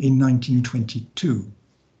exam in 1922.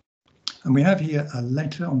 And we have here a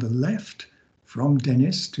letter on the left from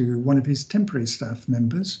Dennis to one of his temporary staff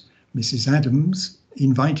members, Mrs. Adams,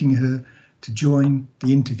 inviting her to join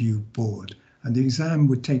the interview board. And the exam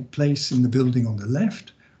would take place in the building on the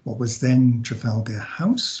left, what was then Trafalgar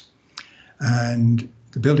House. And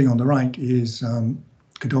the building on the right is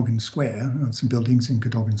Cadogan Square, some buildings in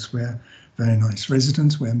Cadogan Square, very nice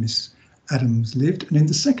residence where Miss Adams lived. And in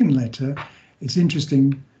the second letter, it's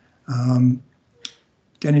interesting,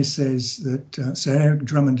 Dennis says that Sir Eric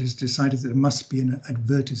Drummond has decided that there must be an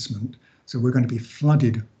advertisement, so we're going to be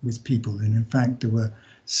flooded with people. And in fact, there were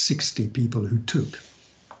 60 people who took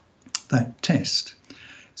that test.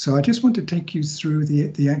 So I just want to take you through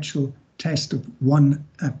the actual test of one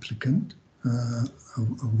applicant.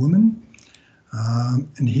 a woman.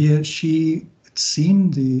 And here she had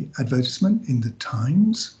seen the advertisement in the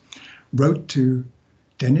Times, wrote to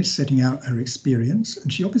Dennis setting out her experience,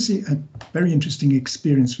 and she obviously had very interesting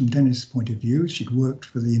experience from Dennis' point of view. She'd worked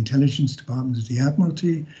for the intelligence department of the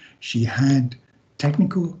Admiralty. She had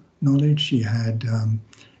technical knowledge. She had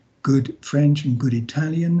good French and good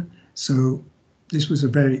Italian. So this was a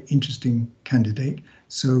very interesting candidate.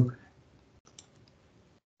 So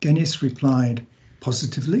Dennis replied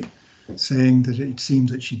positively, saying that it seemed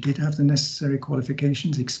that she did have the necessary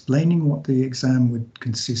qualifications, explaining what the exam would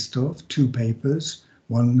consist of, 2 papers,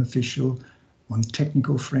 one official, one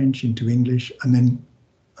technical French into English, and then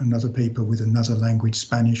another paper with another language,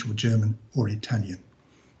 Spanish or German or Italian.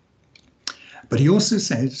 But he also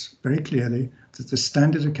says very clearly that the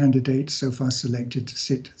standard of candidates so far selected to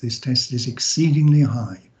sit this test is exceedingly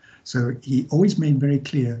high. So he always made very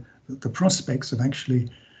clear that the prospects of actually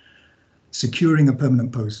securing a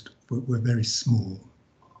permanent post were very small.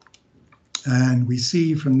 And we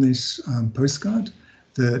see from this postcard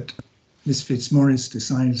that Miss Fitzmaurice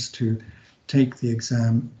decides to take the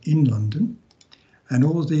exam in London, and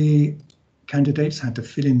all the candidates had to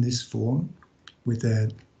fill in this form with their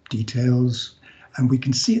details. And we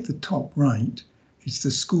can see at the top right, it's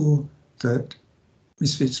the score that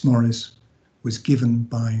Miss Fitzmaurice was given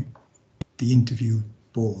by the interview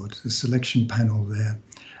board, the selection panel there.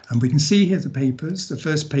 And we can see here the papers. The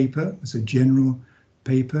first paper was a general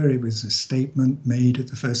paper. It was a statement made at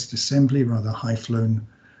the first assembly, rather high-flown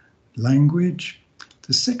language.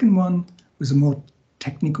 The second one was a more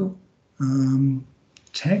technical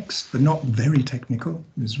text, but not very technical.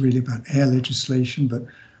 It was really about air legislation, but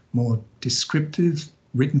more descriptive,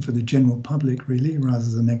 written for the general public, really, rather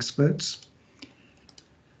than experts.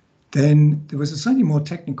 Then there was a slightly more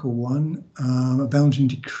technical one, a Belgian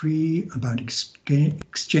decree about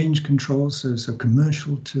exchange controls, so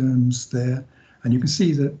commercial terms there. And you can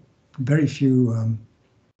see that very few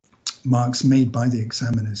marks made by the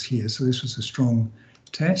examiners here. So this was a strong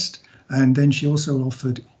test. And then she also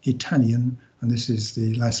offered Italian, and this is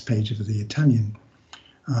the last page of the Italian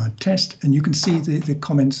test. And you can see the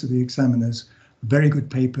comments of the examiners. Very good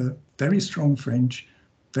paper, very strong French,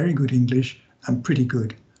 very good English, and pretty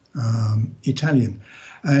good Italian.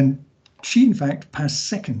 And she, in fact, passed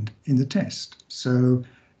second in the test. So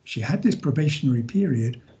she had this probationary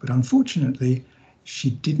period, but unfortunately, she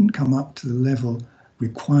didn't come up to the level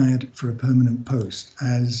required for a permanent post,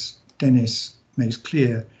 as Dennis makes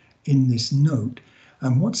clear in this note.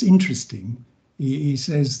 And what's interesting, he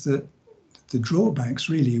says that the drawbacks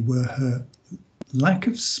really were her lack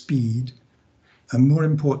of speed, and more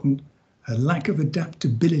important, her lack of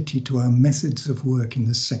adaptability to our methods of work in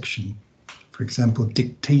this section. For example,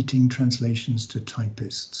 dictating translations to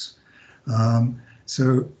typists.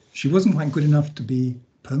 So she wasn't quite good enough to be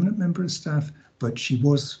permanent member of staff, but she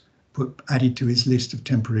was added to his list of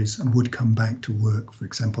temporaries and would come back to work, for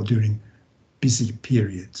example, during busy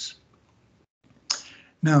periods.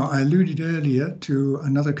 Now, I alluded earlier to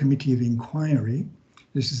another committee of inquiry.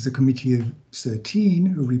 This is the Committee of 13,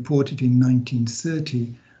 who reported in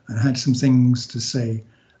 1930 and had some things to say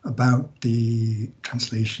about the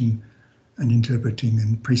translation and interpreting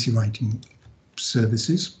and précis writing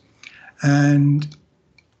services. And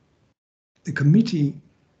the committee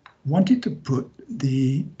wanted to put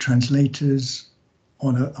the translators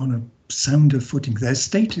on a sounder footing. Their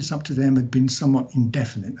status up to them had been somewhat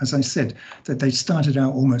indefinite. As I said, that they started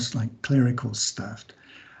out almost like clerical staff,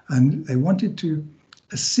 and they wanted to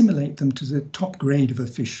assimilate them to the top grade of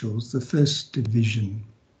officials, the first division.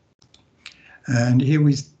 And here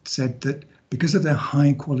we said that because of their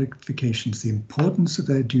high qualifications, the importance of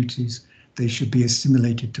their duties, they should be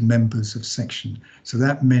assimilated to members of section. So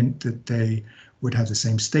that meant that they would have the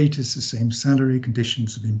same status, the same salary,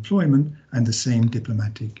 conditions of employment, and the same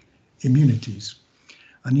diplomatic immunities.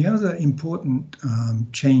 And the other important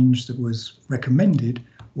change that was recommended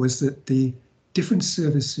was that the different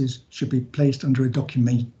services should be placed under a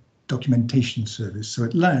documentation service. So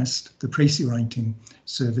at last, the précis writing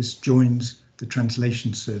service joins the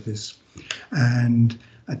translation service. And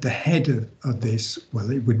at the head of this, well,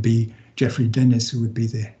 it would be Geoffrey Dennis, who would be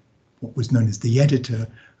what was known as the editor,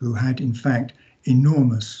 who had, in fact,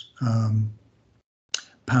 enormous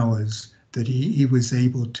powers, that he was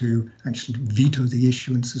able to actually veto the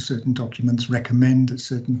issuance of certain documents, recommend that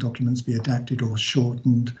certain documents be adapted or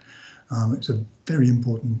shortened. It's a very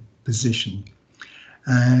important position.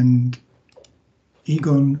 And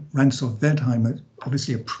Egon Ransov-Wertheimer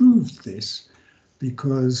obviously approved this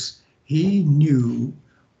because he knew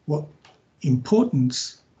what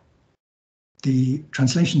importance the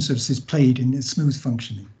translation services played in its smooth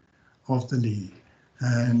functioning. of the League,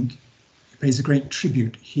 and he pays a great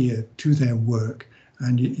tribute here to their work,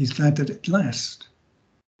 and he's glad that at last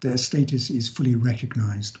their status is fully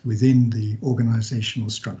recognized within the organizational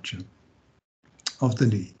structure of the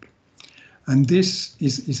League. And this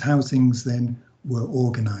is how things then were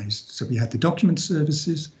organized. So we had the document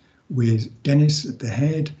services with Dennis at the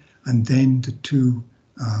head, and then the two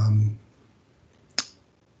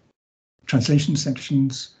translation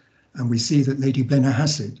sections, and we see that Lady Blenner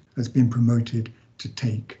Hassett has been promoted to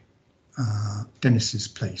take Dennis's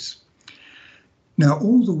place. Now,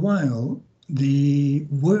 all the while, the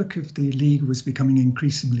work of the League was becoming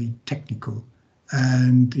increasingly technical,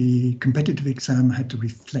 and the competitive exam had to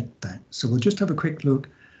reflect that. So we'll just have a quick look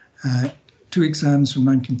at two exams from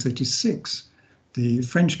 1936, the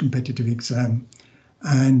French competitive exam,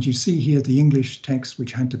 and you see here the English text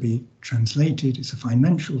which had to be translated. It's a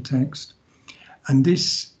financial text, and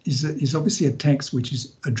this is obviously a text which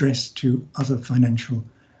is addressed to other financial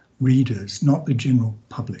readers, not the general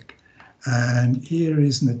public. And here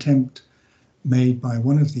is an attempt made by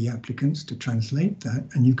one of the applicants to translate that,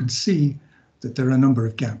 and you can see that there are a number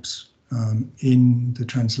of gaps in the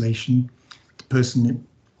translation. The person,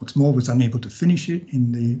 what's more, was unable to finish it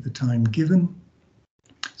in the time given,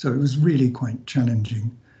 so it was really quite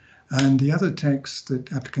challenging. And the other text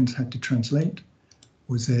that applicants had to translate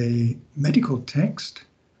was a medical text.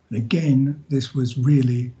 And again, this was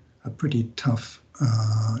really a pretty tough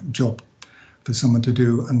job for someone to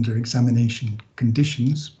do under examination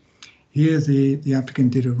conditions. Here, the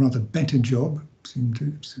applicant did a rather better job, seemed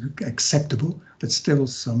to acceptable, but still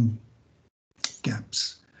some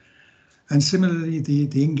gaps. And similarly,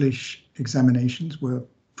 the English examinations were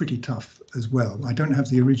pretty tough as well. I don't have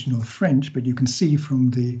the original French, but you can see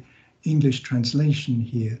from the English translation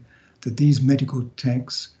here that these medical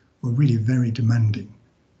texts were really very demanding.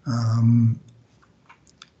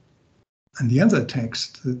 And the other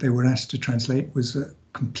text that they were asked to translate was a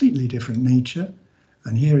completely different nature.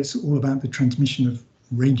 And here it's all about the transmission of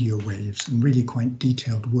radio waves and really quite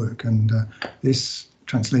detailed work. And this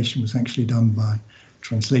translation was actually done by a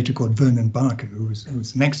translator called Vernon Barker, who was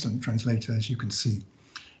an excellent translator, as you can see.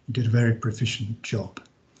 He did a very proficient job.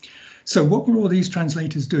 So what were all these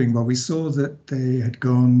translators doing? Well, we saw that they had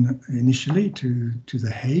gone initially to The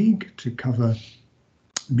Hague to cover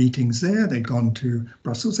meetings there. They'd gone to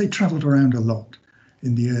Brussels. They travelled around a lot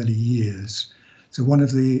in the early years. So one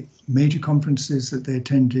of the major conferences that they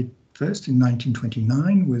attended first in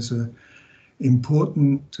 1929 was an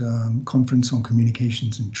important conference on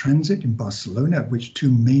communications and transit in Barcelona, at which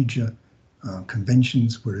two major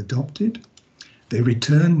conventions were adopted. They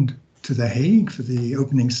returned to The Hague for the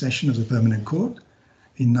opening session of the Permanent Court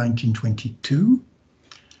in 1922.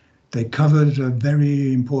 They covered a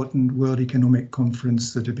very important World Economic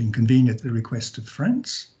Conference that had been convened at the request of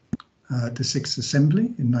France, the Sixth Assembly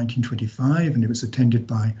in 1925, and it was attended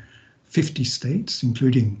by 50 states,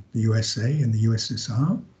 including the USA and the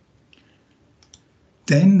USSR.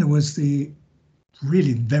 Then there was the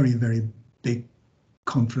really very, very big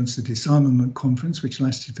conference, the Disarmament Conference, which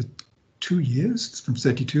lasted for 2 years, from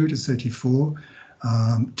 32 to 34.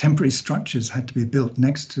 Temporary structures had to be built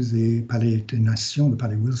next to the Palais des Nations, the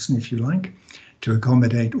Palais Wilson, if you like, to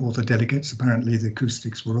accommodate all the delegates. Apparently the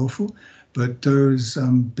acoustics were awful, but those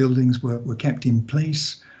buildings were kept in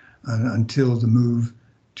place until the move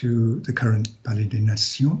to the current Palais des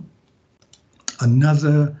Nations.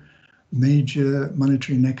 Another major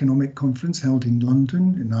monetary and economic conference held in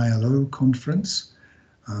London, an ILO conference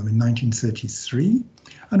in 1933.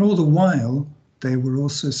 And all the while, they were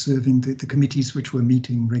also serving the committees which were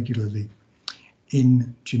meeting regularly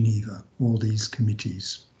in Geneva, all these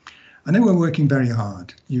committees. And they were working very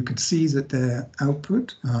hard. You could see that their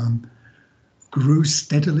output grew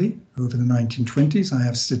steadily over the 1920s. I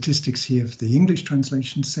have statistics here for the English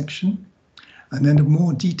translation section. And then the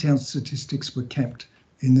more detailed statistics were kept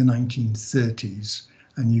in the 1930s.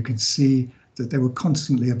 And you can see that they were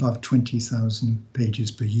constantly above 20,000 pages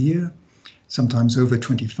per year, sometimes over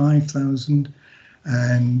 25,000.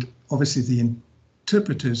 And obviously the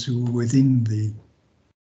interpreters who were within the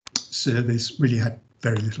service really had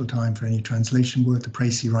very little time for any translation work. The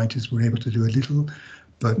précis writers were able to do a little,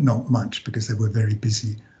 but not much because they were very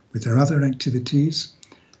busy with their other activities.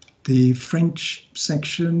 The French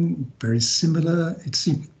section, very similar. It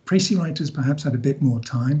seemed précis writers perhaps had a bit more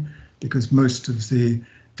time because most of the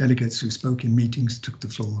delegates who spoke in meetings took the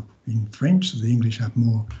floor in French, so the English had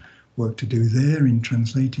more work to do there in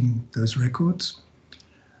translating those records.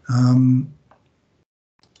 And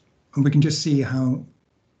we can just see how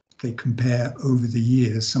they compare over the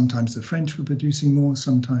years. Sometimes the French were producing more,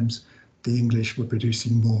 sometimes the English were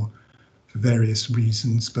producing more for various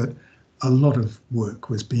reasons, but a lot of work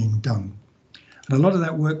was being done. And a lot of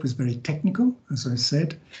that work was very technical, as I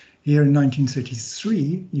said. Here in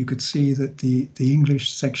 1933, you could see that the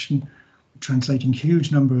English section translating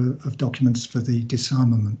huge number of documents for the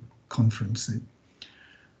disarmament conference,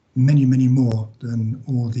 many, many more than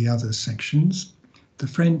all the other sections. The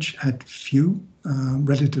French had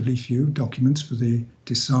relatively few documents for the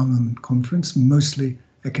disarmament conference, mostly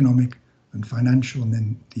economic and financial, and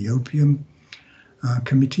then the opium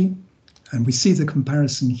committee. And we see the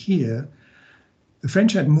comparison here. The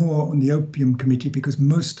French had more on the opium committee because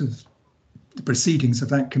most of the proceedings of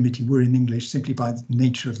that committee were in English simply by the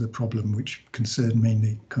nature of the problem, which concerned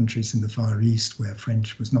mainly countries in the Far East where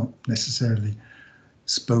French was not necessarily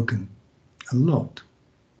spoken a lot.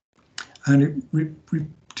 And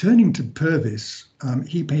returning to Purvis,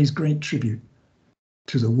 he pays great tribute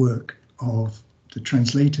to the work of the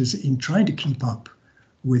translators in trying to keep up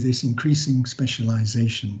with this increasing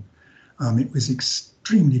specialization. It was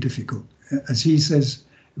extremely difficult. As he says,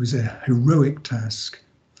 it was a heroic task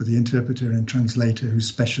for the interpreter and translator who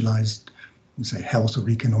specialized in, say, health or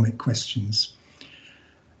economic questions.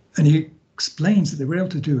 And he explains that they were able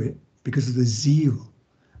to do it because of the zeal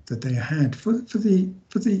that they had for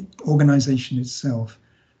the organization itself.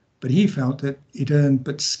 But he felt that it earned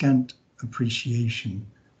but scant appreciation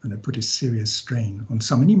and it put a serious strain on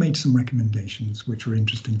some. And he made some recommendations which were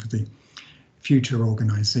interesting for the future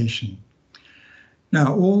organization.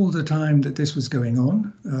 Now, all the time that this was going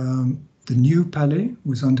on, the new palais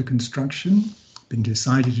was under construction, been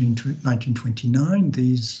decided in 1929.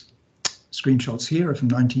 These screenshots here are from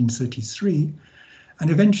 1933. And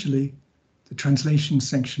eventually, the translation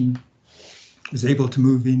section was able to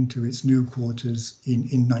move into its new quarters in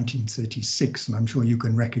 1936. And I'm sure you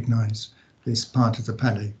can recognize this part of the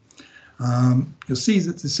palais. You'll see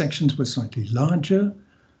that the sections were slightly larger,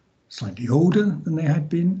 slightly older than they had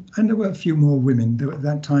been, and there were a few more women. At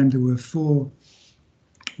that time, there were 4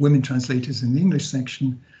 women translators in the English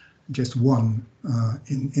section, just 1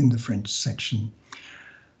 in the French section.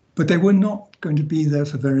 But they were not going to be there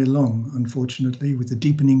for very long, unfortunately, with the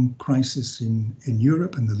deepening crisis in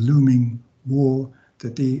Europe and the looming war,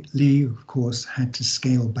 that the League, of course, had to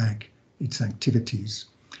scale back its activities.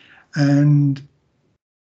 And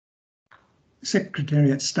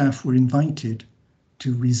Secretariat staff were invited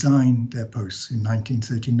to resign their posts in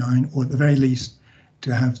 1939, or at the very least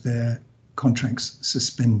to have their contracts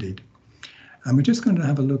suspended. And we're just going to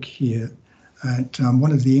have a look here at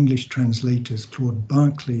one of the English translators, Claude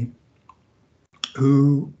Barclay,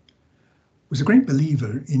 who was a great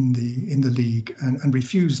believer in the League and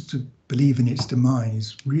refused to believe in its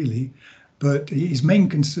demise, really. But his main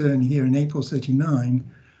concern here in April 39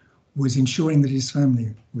 was ensuring that his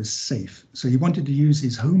family was safe. So he wanted to use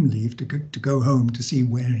his home leave to go home to see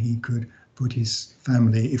where he could put his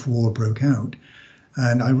family if war broke out.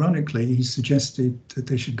 And ironically, he suggested that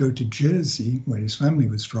they should go to Jersey, where his family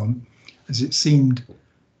was from, as it seemed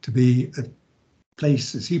to be a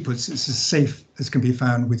place, as he puts it, as safe as can be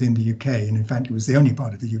found within the UK. And in fact, it was the only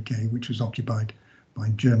part of the UK which was occupied by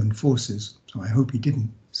German forces. So I hope he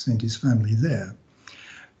didn't send his family there.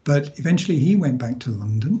 But eventually he went back to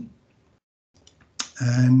London.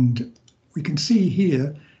 And we can see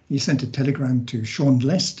here, he sent a telegram to Sean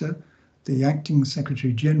Lester, the acting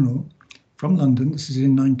Secretary General from London, this is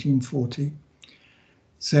in 1940,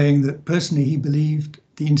 saying that personally he believed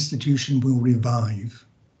the institution will revive,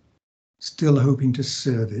 still hoping to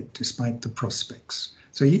serve it despite the prospects.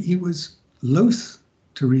 So he was loath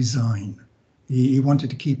to resign. He wanted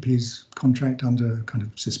to keep his contract under kind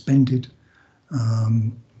of suspended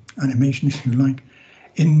animation, if you like,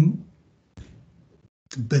 in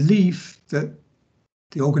the belief that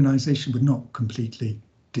the organization would not completely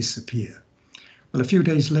disappear. Well, a few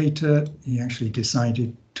days later, he actually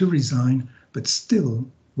decided to resign, but still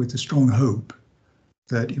with the strong hope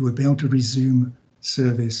that he would be able to resume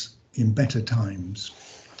service in better times.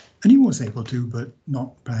 And he was able to, but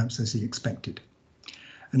not perhaps as he expected.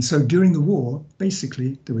 And so during the war,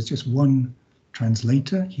 basically, there was just one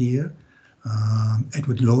translator here,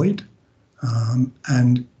 Edward Lloyd,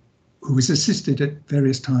 and who was assisted at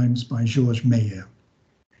various times by Georges Meyer.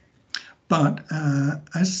 But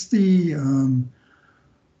as the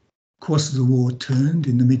course of the war turned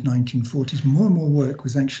in the mid-1940s, more and more work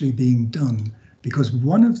was actually being done, because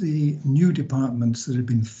one of the new departments that had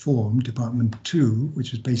been formed, Department 2, which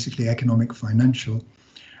was basically economic financial,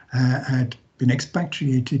 had been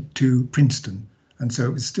expatriated to Princeton. And so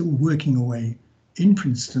it was still working away in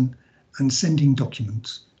Princeton and sending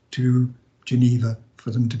documents to Geneva for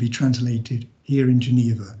them to be translated here in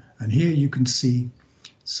Geneva. And here you can see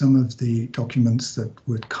some of the documents that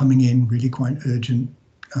were coming in really quite urgent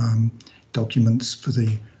documents for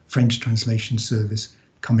the French translation service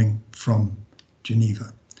coming from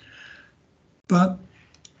Geneva. But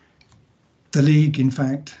the League, in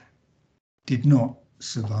fact, did not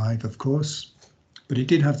survive, of course, but it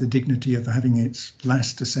did have the dignity of having its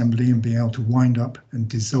last assembly and being able to wind up and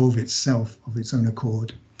dissolve itself of its own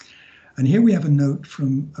accord. And here we have a note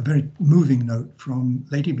from, a very moving note from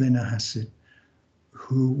Lady Blenner Hassett,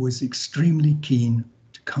 who was extremely keen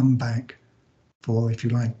to come back for, if you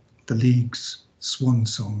like, the League's swan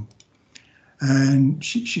song. And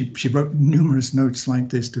she wrote numerous notes like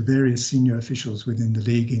this to various senior officials within the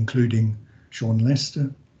League, including Sean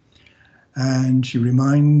Lester. And she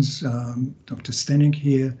reminds Dr. Stenig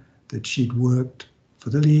here that she'd worked for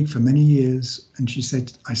the League for many years, and she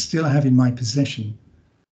said, I still have in my possession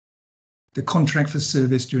the contract for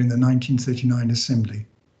service during the 1939 assembly,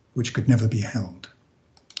 which could never be held.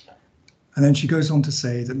 And then she goes on to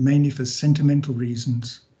say that mainly for sentimental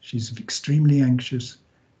reasons, she's extremely anxious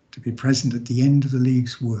to be present at the end of the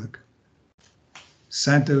League's work.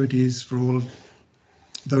 Sad though it is for all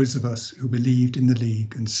those of us who believed in the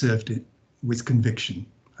League and served it with conviction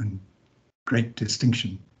and great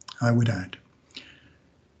distinction, I would add.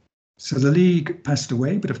 So the League passed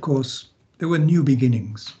away, but of course there were new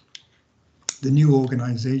beginnings. The new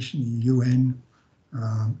organization, the UN,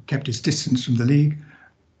 kept its distance from the League,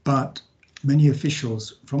 but many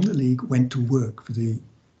officials from the League went to work for the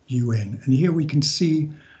UN. And here we can see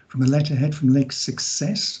from a letterhead from Lake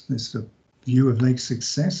Success, there's a view of Lake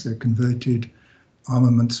Success, a converted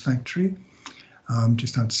armaments factory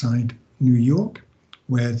just outside New York,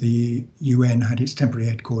 where the UN had its temporary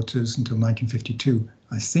headquarters until 1952,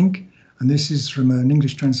 I think. And this is from an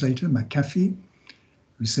English translator, McAfee,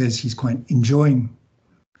 who says he's quite enjoying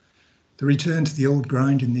the return to the old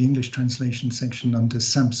grind in the English translation section under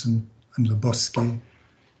Sampson and Lebowski,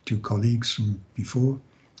 two colleagues from before.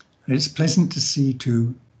 And it's pleasant to see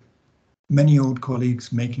too many old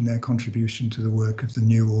colleagues making their contribution to the work of the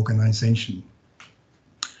new organization.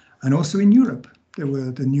 And also in Europe, there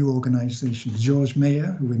were the new organizations. Georges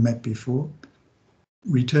Meyer, who we met before,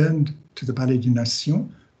 returned to the Palais des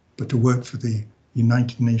Nations, but to work for the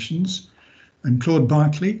United Nations. And Claude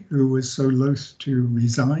Barclay, who was so loath to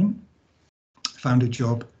resign, found a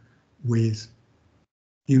job with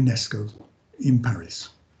UNESCO in Paris.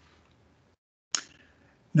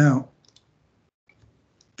 Now,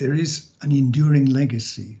 there is an enduring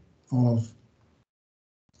legacy of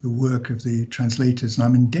the work of the translators, and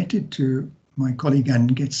I'm indebted to my colleague Anne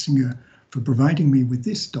Getzinger for providing me with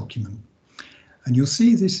this document. And you'll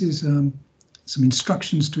see this is some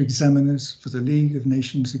instructions to examiners for the League of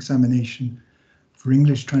Nations examination for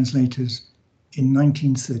English translators in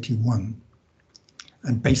 1931.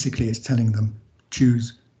 And basically it's telling them,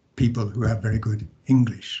 choose people who have very good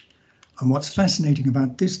English. And what's fascinating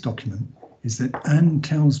about this document is that Anne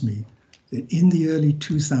tells me that in the early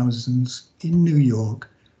 2000s in New York,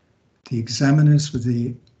 the examiners for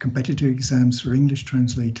the competitive exams for English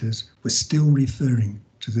translators were still referring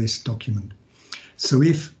to this document. So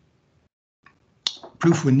if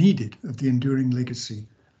proof were needed of the enduring legacy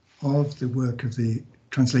of the work of the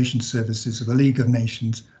translation services of the League of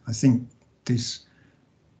Nations, I think this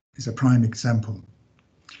is a prime example.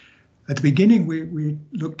 At the beginning, we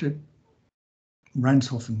looked at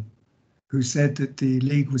Ranshofen, who said that the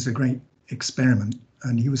League was a great experiment,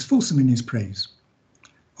 and he was fulsome in his praise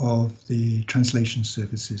of the translation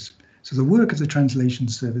services. So the work of the translation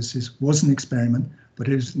services was an experiment, but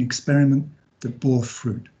it was an experiment that bore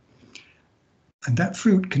fruit. And that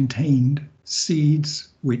fruit contained seeds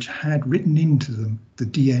which had written into them the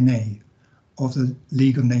DNA of the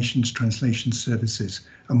League of Nations translation services.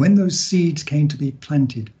 And when those seeds came to be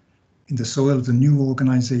planted in the soil of the new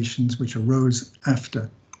organizations which arose after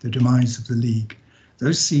the demise of the League,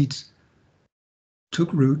 those seeds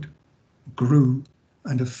took root, grew,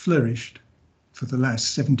 and have flourished for the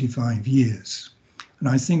last 75 years. And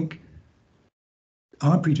I think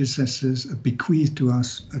our predecessors have bequeathed to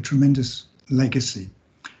us a tremendous legacy.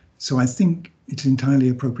 So I think it's entirely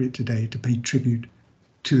appropriate today to pay tribute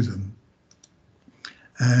to them.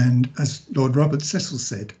 And as Lord Robert Cecil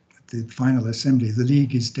said at the final assembly, the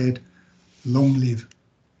League is dead, long live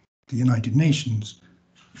the United Nations.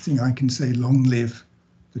 I think I can say long live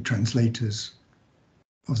the translators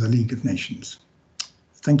of the League of Nations.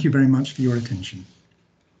 Thank you very much for your attention.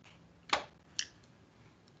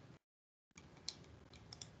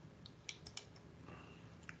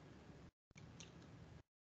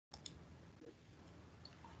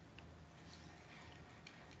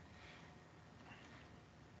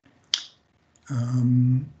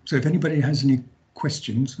 So if anybody has any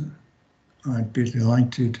questions, I'd be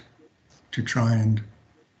delighted to try and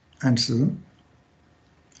answer them.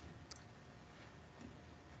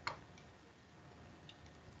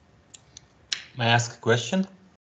 May I ask a question?